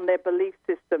forward on their belief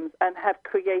systems and have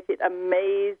created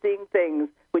amazing things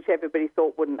which everybody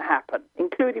thought wouldn't happen,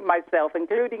 including myself,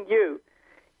 including you.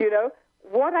 You know,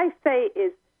 what I say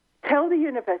is, tell the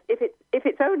universe, if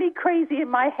it's only crazy in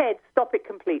my head, stop it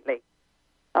completely.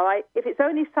 All right? If it's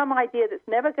only some idea that's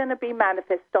never going to be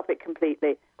manifest, stop it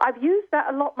completely. I've used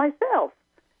that a lot myself.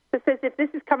 That says, if this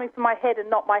is coming from my head and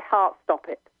not my heart, stop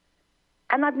it.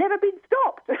 And I've never been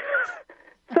stopped.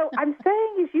 So I'm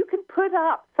saying is you can put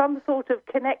up some sort of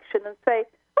connection and say,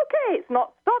 okay, it's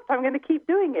not stopped, I'm going to keep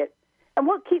doing it. And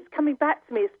what keeps coming back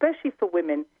to me, especially for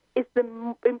women, is the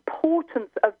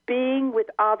importance of being with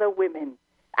other women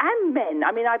and men.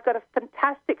 I mean, I've got a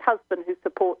fantastic husband who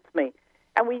supports me,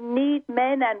 and we need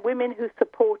men and women who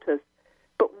support us.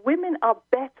 But women are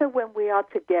better when we are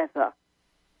together.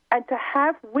 And to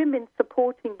have women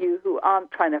supporting you who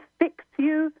aren't trying to fix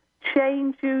you,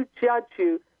 change you, judge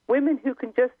you, women who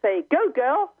can just say, go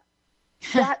girl,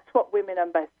 that's what women are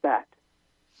best at.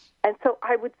 And so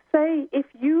I would say if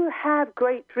you have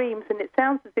great dreams, and it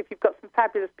sounds as if you've got some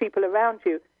fabulous people around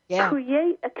you,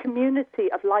 create a community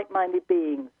of like-minded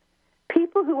beings.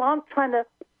 People who aren't trying to,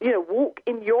 walk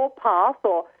in your path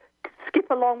or skip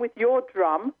along with your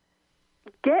drum.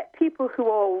 Get people who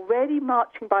are already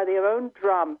marching by their own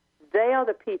drum. They are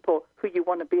the people who you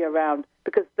want to be around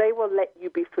because they will let you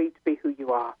be free to be who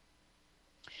you are.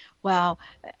 Wow.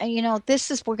 We're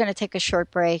going to take a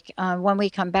short break. When we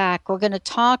come back, we're going to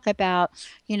talk about,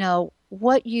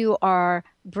 what you are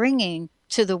bringing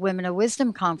to the Women of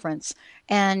Wisdom Conference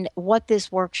and what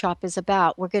this workshop is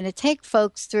about. We're going to take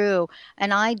folks through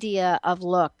an idea of,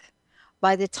 look,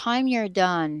 by the time you're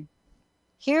done,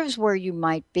 here's where you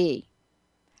might be.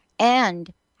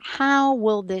 And how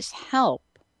will this help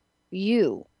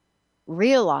you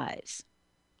realize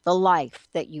the life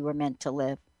that you were meant to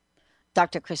live?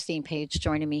 Dr. Christine Page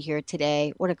joining me here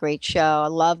today. What a great show. I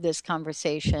love this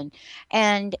conversation.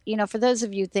 And, for those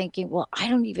of you thinking, well, I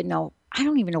don't even know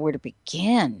where to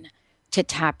begin to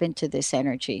tap into this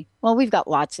energy. Well, we've got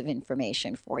lots of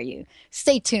information for you.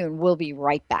 Stay tuned. We'll be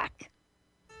right back.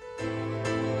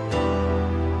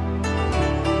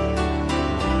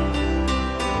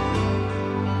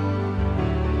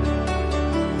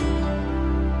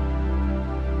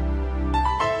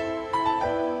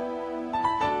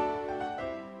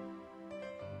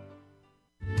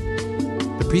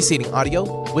 The preceding audio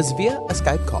was via a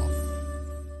Skype call.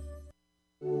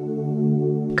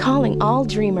 Calling all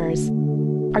dreamers.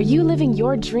 Are you living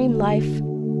your dream life?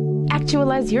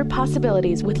 Actualize your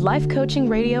possibilities with Life Coaching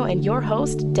Radio and your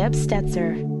host, Deb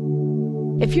Stetzer.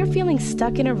 If you're feeling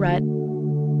stuck in a rut,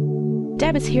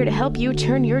 Deb is here to help you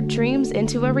turn your dreams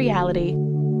into a reality.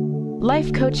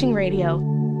 Life Coaching Radio.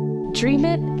 Dream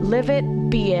it, live it,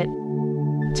 be it.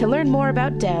 To learn more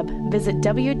about Deb, visit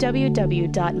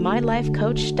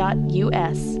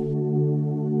www.mylifecoach.us.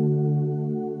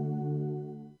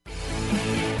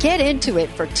 Get into it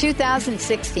for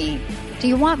 2016. Do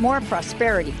you want more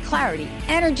prosperity, clarity,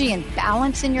 energy, and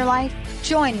balance in your life?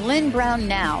 Join Lynn Brown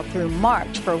now through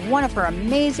March for one of her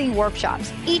amazing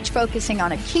workshops, each focusing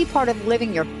on a key part of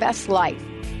living your best life.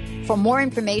 For more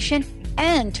information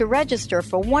and to register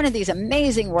for one of these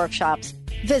amazing workshops,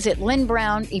 visit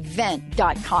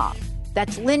lynnbrownevent.com.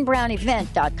 That's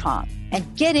lynnbrownevent.com.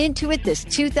 And get into it this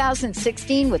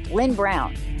 2016 with Lynn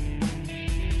Brown.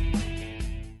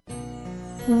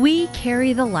 We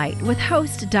Carry the Light with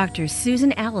host Dr.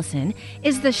 Susan Allison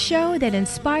is the show that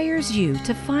inspires you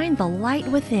to find the light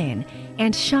within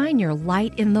and shine your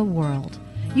light in the world.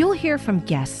 You'll hear from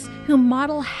guests who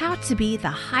model how to be the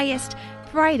highest,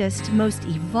 brightest, most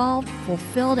evolved,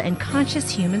 fulfilled, and conscious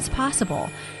humans possible.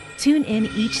 Tune in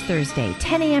each Thursday,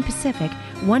 10 a.m. Pacific,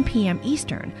 1 p.m.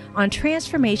 Eastern on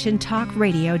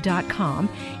TransformationTalkRadio.com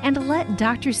and let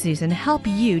Dr. Susan help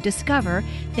you discover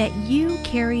that you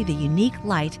carry the unique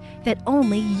light that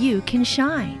only you can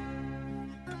shine.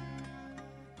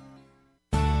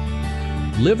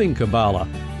 Living Kabbalah,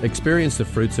 experience the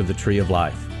fruits of the Tree of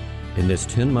Life. In this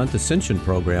 10-month Ascension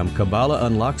program, Kabbalah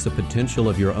unlocks the potential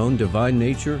of your own divine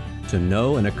nature to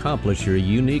know and accomplish your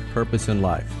unique purpose in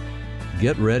life.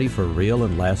 Get ready for real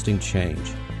and lasting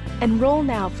change. Enroll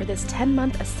now for this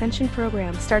 10-month Ascension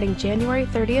program starting January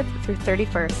 30th through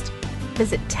 31st.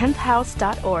 Visit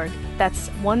 10thhouse.org. That's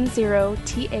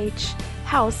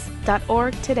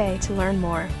 10thhouse.org today to learn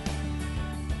more.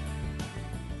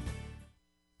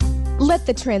 Let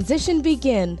the transition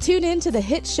begin. Tune in to the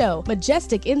hit show,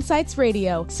 Majestic Insights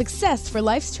Radio, Success for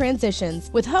Life's Transitions,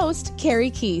 with host Carrie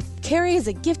Keith. Carrie is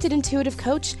a gifted intuitive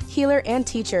coach, healer, and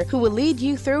teacher who will lead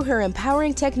you through her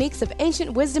empowering techniques of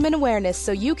ancient wisdom and awareness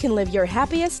so you can live your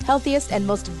happiest, healthiest, and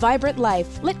most vibrant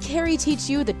life. Let Carrie teach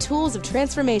you the tools of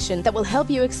transformation that will help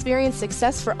you experience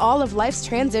success for all of life's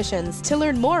transitions. To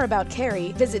learn more about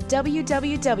Carrie, visit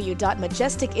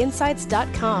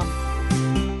www.majesticinsights.com.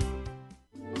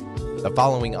 The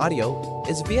following audio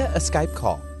is via a Skype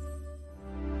call.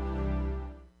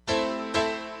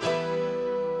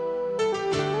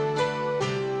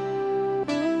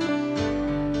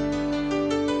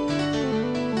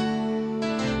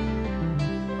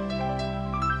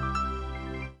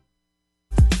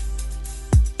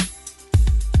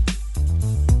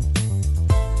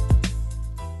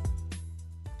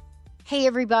 Hey,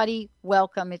 everybody.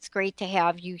 Welcome. It's great to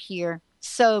have you here.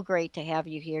 So great to have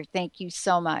you here. Thank you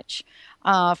so much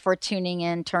for tuning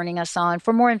in, turning us on.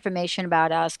 For more information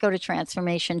about us, go to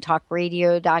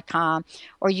transformationtalkradio.com,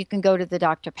 or you can go to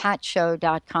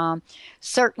thedrpatshow.com.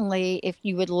 Certainly, if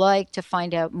you would like to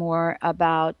find out more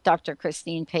about Dr.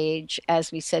 Christine Page,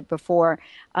 as we said before,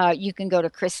 you can go to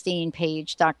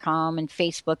christinepage.com and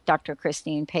Facebook Dr.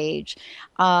 Christine Page.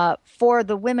 For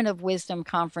the Women of Wisdom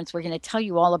Conference, we're going to tell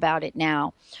you all about it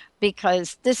now,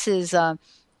 because this is a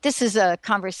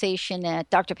conversation that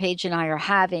Dr. Page and I are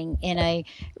having in a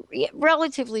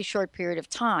relatively short period of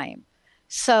time.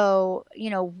 So,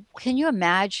 can you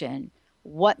imagine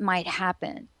what might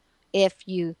happen if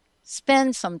you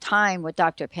spend some time with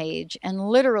Dr. Page and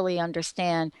literally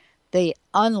understand the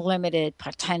unlimited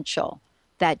potential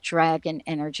that dragon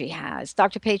energy has?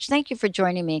 Dr. Page, thank you for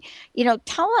joining me.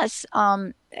 Tell us,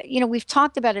 we've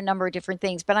talked about a number of different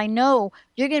things, but I know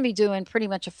you're going to be doing pretty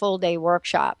much a full day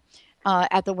workshop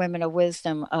at the Women of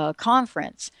Wisdom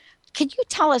conference. Can you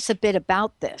tell us a bit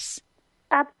about this?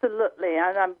 Absolutely,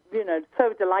 and I'm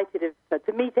so delighted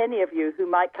to meet any of you who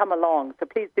might come along. So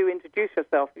please do introduce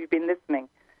yourself if you've been listening.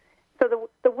 So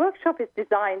the workshop is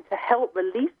designed to help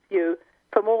release you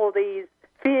from all these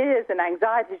fears and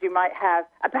anxieties you might have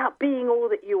about being all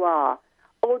that you are.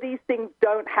 All these things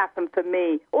don't happen for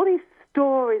me. All these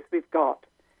stories we've got.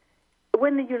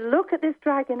 When you look at this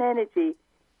dragon energy,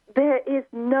 there is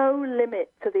no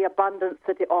limit to the abundance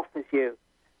that it offers you.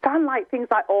 So unlike things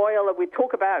like oil, and we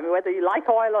talk about whether you like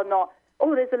oil or not,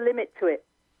 there's a limit to it.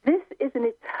 This is an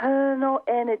eternal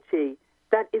energy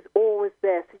that is always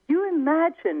there. So you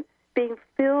imagine being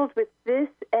filled with this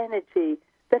energy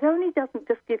that only doesn't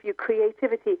just give you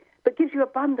creativity, but gives you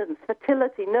abundance,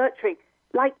 fertility, nurturing.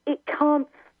 Like, it can't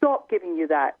stop giving you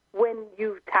that when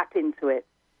you tap into it.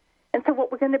 And so what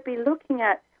we're going to be looking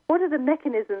at, what are the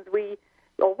mechanisms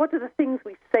or what are the things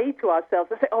we say to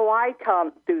ourselves? I say, I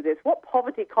can't do this. What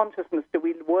poverty consciousness do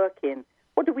we work in?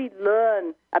 What do we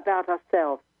learn about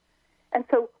ourselves? And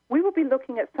so we will be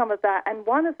looking at some of that. And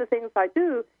one of the things I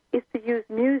do is to use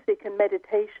music and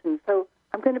meditation. So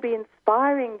I'm going to be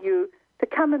inspiring you to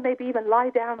come and maybe even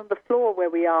lie down on the floor where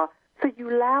we are, so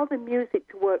you allow the music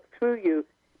to work through you,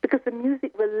 because the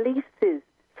music releases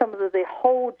some of the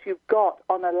holds you've got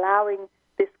on allowing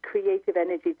this creative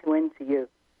energy to enter you.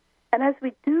 And as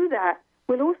we do that,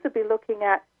 we'll also be looking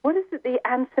at what is it, the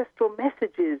ancestral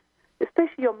messages,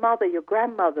 especially your mother, your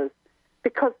grandmothers,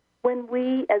 because when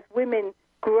we as women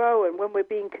grow and when we're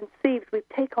being conceived, we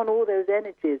take on all those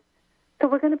energies. So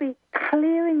we're going to be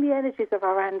clearing the energies of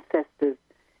our ancestors,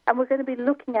 and we're going to be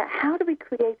looking at how do we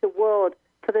create a world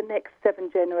for the next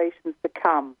 7 generations to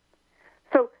come.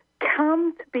 So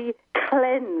come to be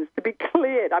cleansed, to be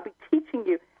cleared. I'll be teaching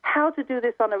you how to do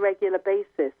this on a regular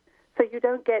basis so you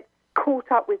don't get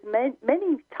caught up with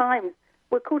many times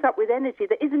we're caught up with energy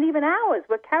that isn't even ours.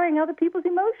 We're carrying other people's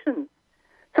emotions.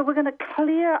 So we're going to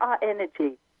clear our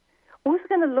energy. We're also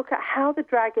going to look at how the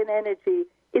dragon energy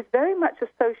is very much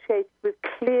associated with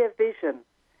clear vision.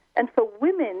 And for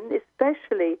women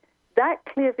especially, that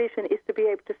clear vision is to be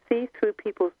able to see through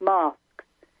people's masks.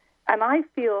 And I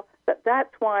feel that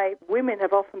that's why women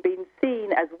have often been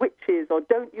seen as witches or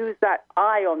don't use that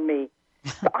eye on me.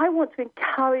 So I want to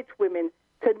encourage women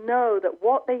to know that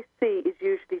what they see is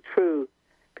usually true,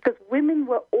 because women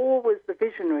were always the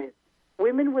visionaries.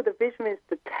 Women were the visionaries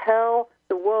to tell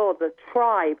the world, the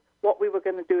tribe, what we were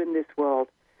going to do in this world.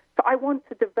 So I want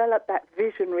to develop that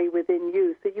visionary within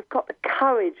you, so you've got the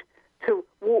courage to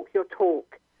walk your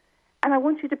talk. And I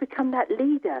want you to become that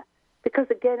leader, because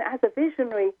again, as a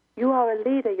visionary, you are a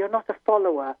leader, you're not a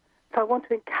follower. So I want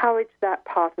to encourage that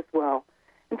part as well.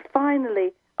 And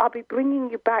finally, I'll be bringing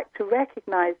you back to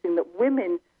recognizing that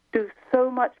women do so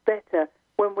much better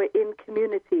when we're in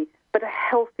community, but a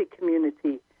healthy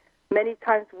community. Many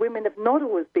times women have not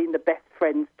always been the best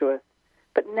friends to us.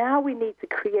 But now we need to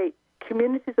create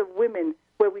communities of women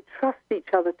where we trust each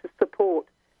other to support,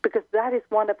 because that is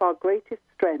one of our greatest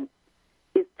strengths,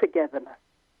 is togetherness.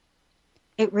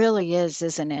 It really is,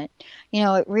 isn't it?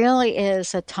 It really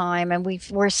is a time, and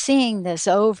we're seeing this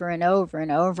over and over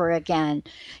and over again,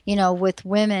 with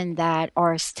women that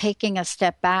are taking a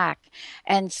step back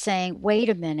and saying, wait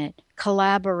a minute,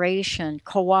 collaboration,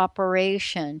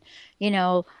 cooperation,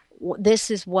 this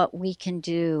is what we can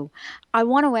do. I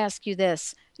want to ask you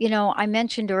this. I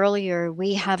mentioned earlier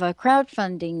we have a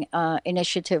crowdfunding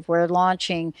initiative we're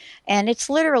launching, and it's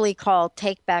literally called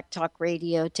Take Back Talk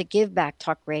Radio to Give Back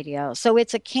Talk Radio. So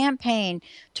it's a campaign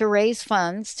to raise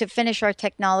funds to finish our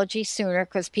technology sooner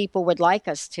because people would like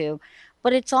us to.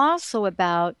 But it's also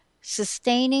about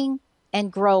sustaining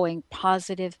and growing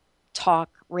positive talk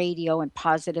radio and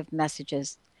positive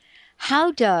messages.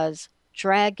 How does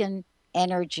Dragon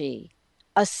Energy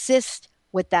assist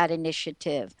with that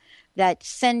initiative, that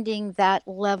sending that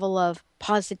level of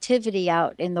positivity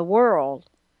out in the world?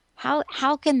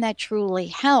 How can that truly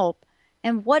help?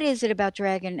 And what is it about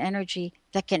Dragon Energy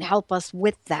that can help us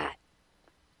with that?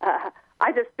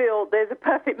 I just feel there's a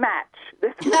perfect match.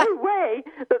 There's no way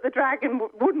that the Dragon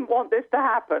wouldn't want this to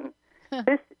happen.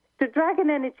 The Dragon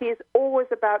Energy is always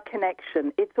about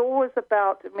connection. It's always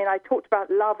about, I talked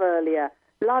about love earlier.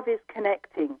 Love is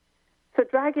connecting. So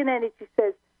Dragon Energy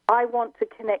says, I want to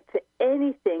connect to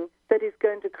anything that is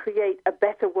going to create a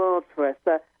better world for us,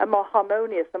 a more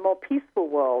harmonious, a more peaceful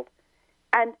world.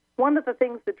 And one of the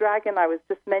things the Dragon I was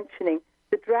just mentioning,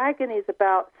 the Dragon is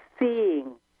about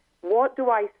seeing. What do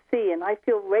I see? And I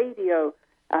feel radio,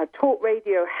 talk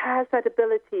radio, has that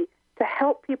ability to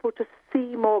help people to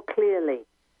see more clearly,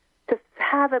 to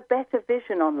have a better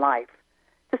vision on life.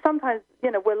 So sometimes,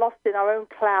 we're lost in our own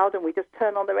cloud and we just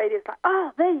turn on the radio. It's like,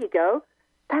 oh, there you go.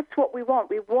 That's what we want.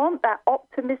 We want that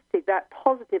optimistic, that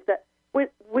positive, that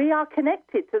we are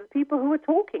connected to the people who are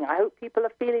talking. I hope people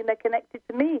are feeling they're connected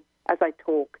to me as I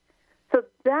talk. So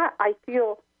that, I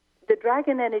feel, the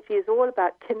Dragon Energy is all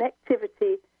about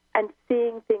connectivity and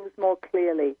seeing things more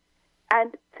clearly.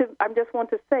 And I just want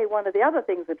to say, one of the other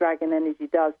things the Dragon Energy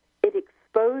does, it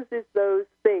exposes those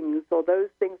things or those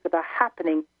things that are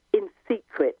happening in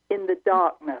secret, in the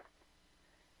darkness.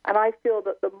 And I feel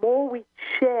that the more we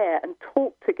share and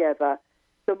talk together,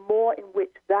 the more in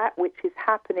which that which is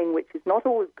happening, which is not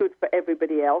always good for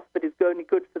everybody else, but is only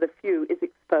good for the few, is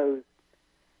exposed.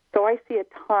 So I see a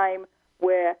time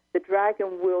where the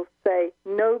Dragon will say,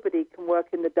 nobody can work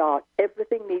in the dark.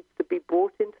 Everything needs to be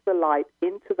brought into the light,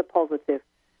 into the positive.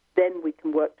 Then we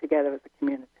can work together as a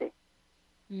community.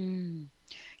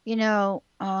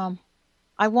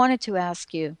 I wanted to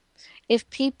ask you, if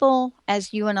people,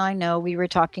 as you and I know, we were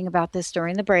talking about this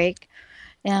during the break,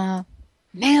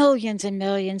 millions and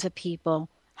millions of people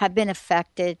have been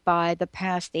affected by the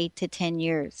past 8 to 10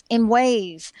 years in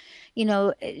ways,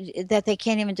 that they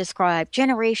can't even describe.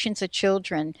 Generations of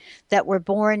children that were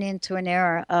born into an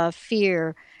era of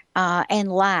fear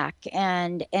and lack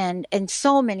and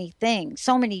so many things,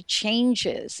 so many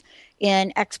changes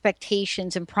in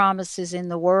expectations and promises in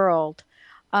the world.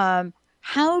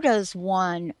 How does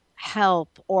one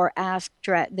help or ask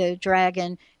the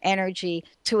Dragon Energy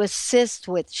to assist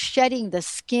with shedding the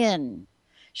skin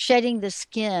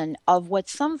of what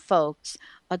some folks,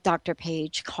 Dr.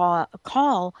 Page,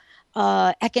 call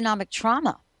economic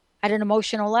trauma at an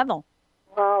emotional level?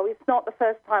 Well, it's not the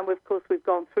first time, of course, we've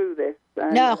gone through this.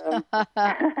 And, no.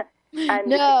 and,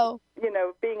 no.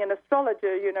 Being an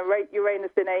astrologer,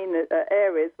 Uranus in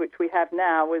Aries, which we have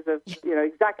now, was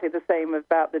exactly the same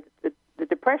about the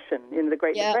Depression, the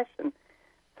Great Depression.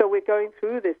 So we're going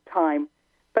through this time.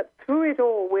 But through it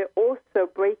all, we're also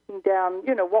breaking down,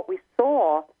 what we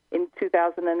saw in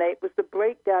 2008 was the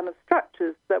breakdown of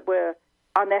structures that were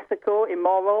unethical,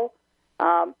 immoral,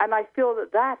 and I feel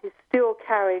that is still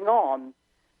carrying on.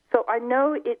 So I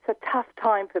know it's a tough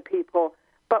time for people,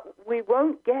 but we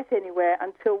won't get anywhere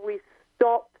until we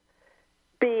stop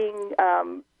being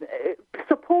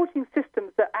supporting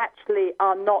systems that actually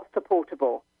are not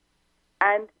supportable.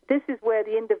 And this is where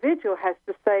the individual has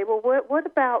to say, well, what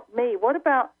about me? What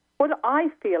do I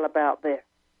feel about this?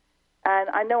 And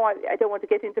I know I don't want to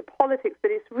get into politics,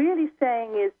 but it's really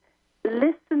saying is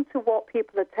listen to what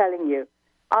people are telling you.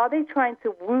 Are they trying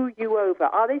to woo you over?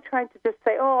 Are they trying to just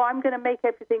say, oh, I'm going to make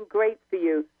everything great for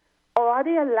you? Or are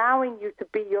they allowing you to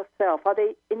be yourself? Are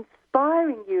they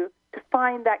inspiring you to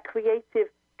find that creative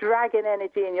dragon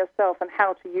energy in yourself and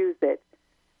how to use it?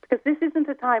 Because this isn't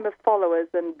a time of followers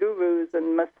and gurus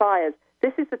and messiahs.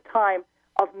 This is a time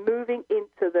of moving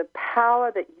into the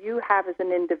power that you have as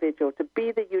an individual, to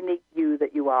be the unique you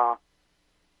that you are.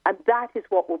 And that is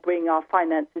what will bring our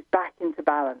finances back into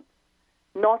balance,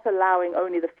 not allowing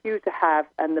only the few to have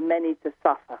and the many to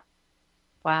suffer.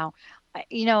 Wow.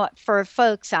 You know, for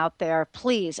folks out there,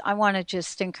 please, I want to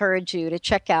just encourage you to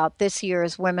check out this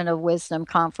year's Women of Wisdom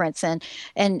conference, and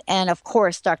of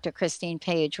course, Dr. Christine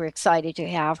Page. We're excited to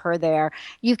have her there.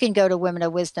 You can go to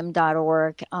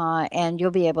womenofwisdom.org, and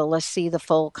you'll be able to see the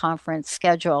full conference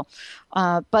schedule.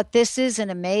 But this is an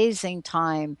amazing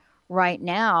time right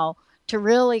now to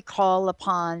really call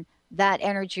upon that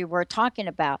energy we're talking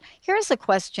about. Here's a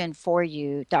question for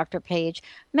you, Dr. Page.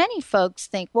 Many folks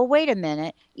think, well, wait a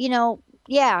minute,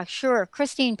 yeah, sure,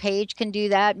 Christine Page can do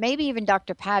that, maybe even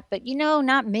Dr. Pat, but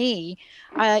not me.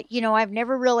 I've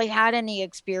never really had any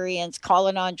experience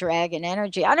calling on dragon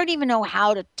energy. I don't even know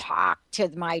how to talk to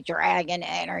my dragon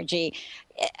energy.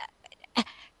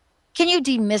 Can you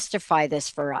demystify this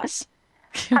for us?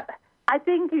 I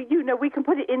think, we can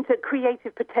put it into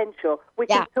creative potential. We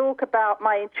can talk about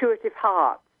my intuitive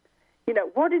heart.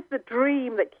 What is the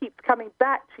dream that keeps coming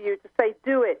back to you to say,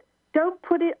 do it? Don't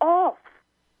put it off.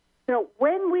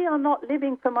 When we are not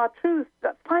living from our truth,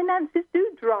 the finances do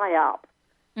dry up.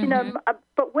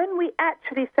 But when we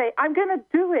actually say, I'm going to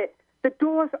do it, the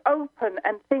doors open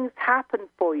and things happen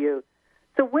for you.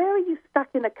 So where are you stuck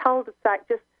in a cul-de-sac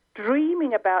just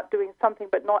dreaming about doing something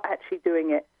but not actually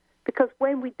doing it? Because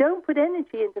when we don't put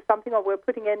energy into something, or we're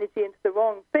putting energy into the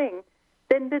wrong thing,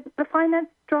 then the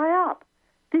finances dry up.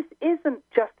 This isn't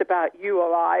just about you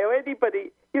or I or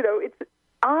anybody.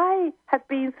 I have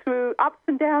been through ups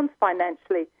and downs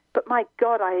financially, but my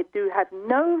God, I do have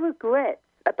no regrets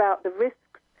about the risks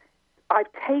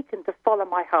I've taken to follow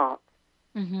my heart.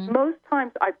 Mm-hmm. Most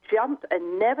times I've jumped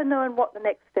and never known what the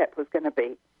next step was going to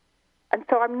be. And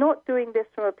so I'm not doing this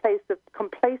from a place of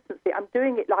complacency. I'm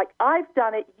doing it like, I've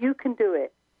done it, you can do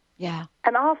it. Yeah.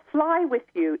 And I'll fly with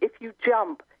you if you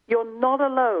jump. You're not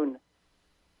alone.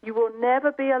 You will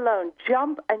never be alone.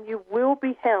 Jump and you will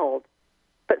be held.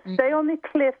 But stay on the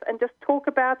cliff and just talk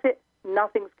about it,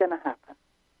 nothing's going to happen.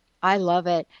 I love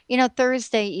it.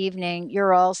 Thursday evening,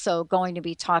 you're also going to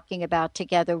be talking about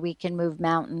Together We Can Move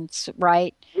Mountains,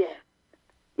 right? Yes.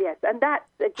 Yes. And that's,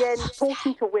 again,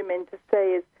 talking to women to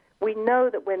say is, we know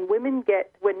that when men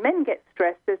get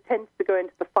stressed, there tends to go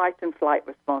into the fight and flight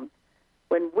response.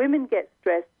 When women get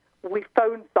stressed, we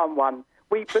phone someone,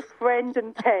 we befriend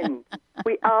and tend,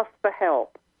 we ask for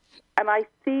help. And I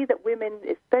see that women,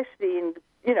 especially in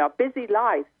busy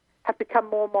lives, have become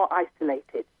more and more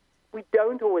isolated. We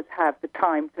don't always have the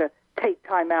time to take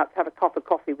time out to have a cup of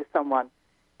coffee with someone.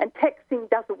 And texting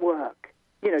doesn't work,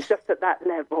 just at that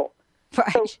level.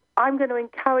 Right. So I'm going to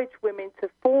encourage women to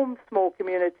form small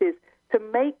communities, to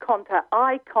make contact,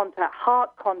 eye contact,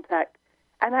 heart contact,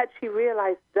 and actually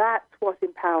realize that's what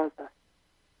empowers us.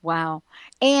 Wow.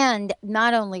 And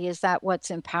not only is that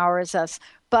what empowers us,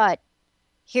 but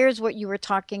here's what you were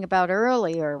talking about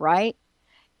earlier, right?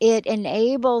 It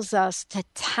enables us to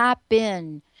tap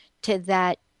in to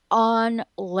that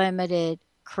unlimited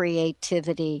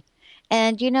creativity.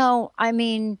 And,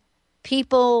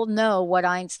 people know what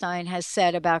Einstein has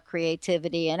said about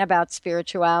creativity and about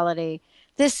spirituality.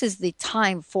 This is the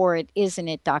time for it, isn't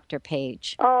it, Dr.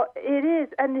 Page? Oh, it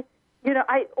is. And,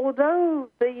 although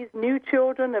these new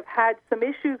children have had some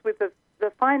issues with the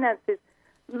finances,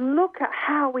 look at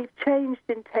how we've changed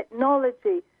in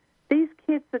technology. These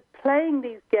kids are playing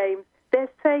these games. They're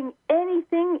saying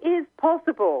anything is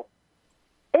possible.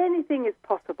 Anything is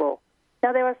possible.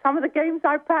 Now, there are some of the games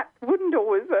I perhaps wouldn't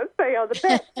always say are the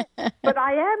best. But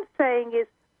I am saying is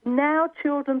now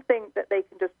children think that they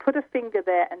can just put a finger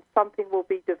there and something will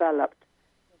be developed.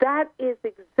 That is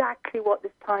exactly what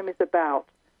this time is about.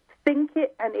 Think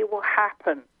it and it will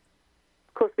happen.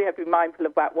 Of course, we have to be mindful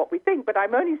about what we think, but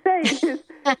I'm only saying is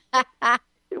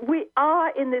we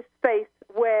are in this space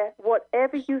where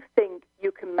whatever you think,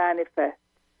 you can manifest.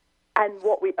 And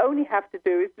what we only have to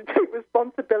do is to take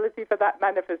responsibility for that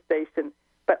manifestation.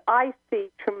 But I see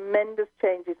tremendous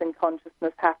changes in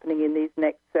consciousness happening in these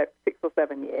next 6 or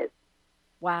 7 years.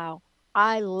 Wow.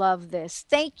 I love this.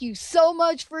 Thank you so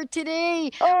much for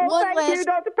today. Thank you,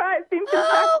 Dr. Pat. It's been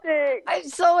fantastic. I'm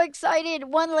so excited.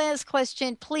 One last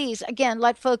question, please. Again,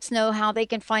 let folks know how they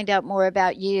can find out more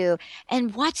about you.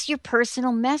 And what's your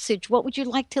personal message? What would you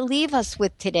like to leave us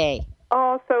with today?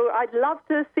 So I'd love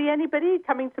to see anybody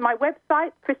coming to my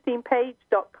website,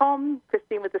 ChristinePage.com,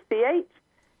 Christine with a CH,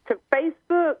 to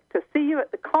Facebook, to see you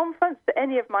at the conference, to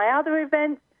any of my other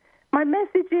events. My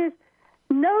message is,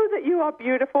 know that you are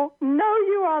beautiful, know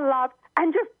you are loved,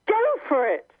 and just go for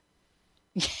it.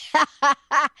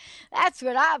 That's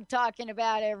what I'm talking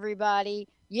about, everybody.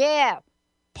 Yeah,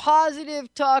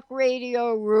 positive talk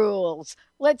radio rules.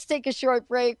 Let's take a short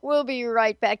break. We'll be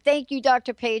right back. Thank you,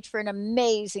 Dr. Page, for an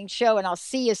amazing show, and I'll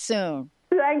see you soon.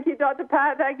 Thank you, Dr.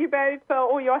 Pat. Thank you, Betty, for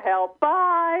all your help.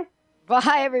 Bye.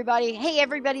 Bye, everybody. Hey,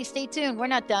 everybody, stay tuned. We're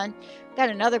not done. Got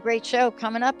another great show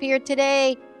coming up here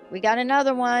today. We got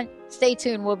another one. Stay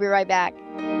tuned. We'll be right back.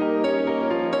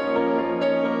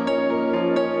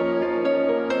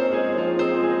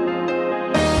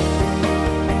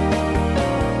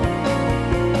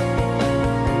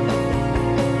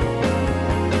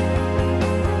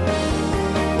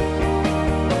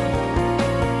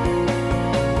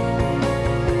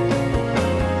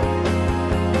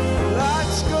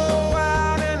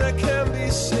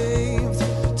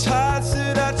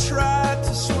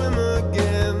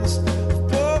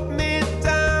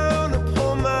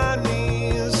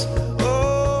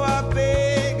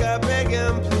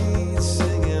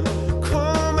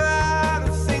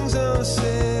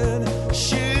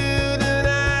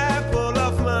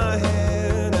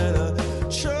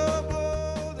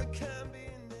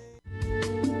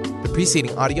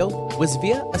 Preceding audio was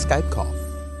via a Skype call.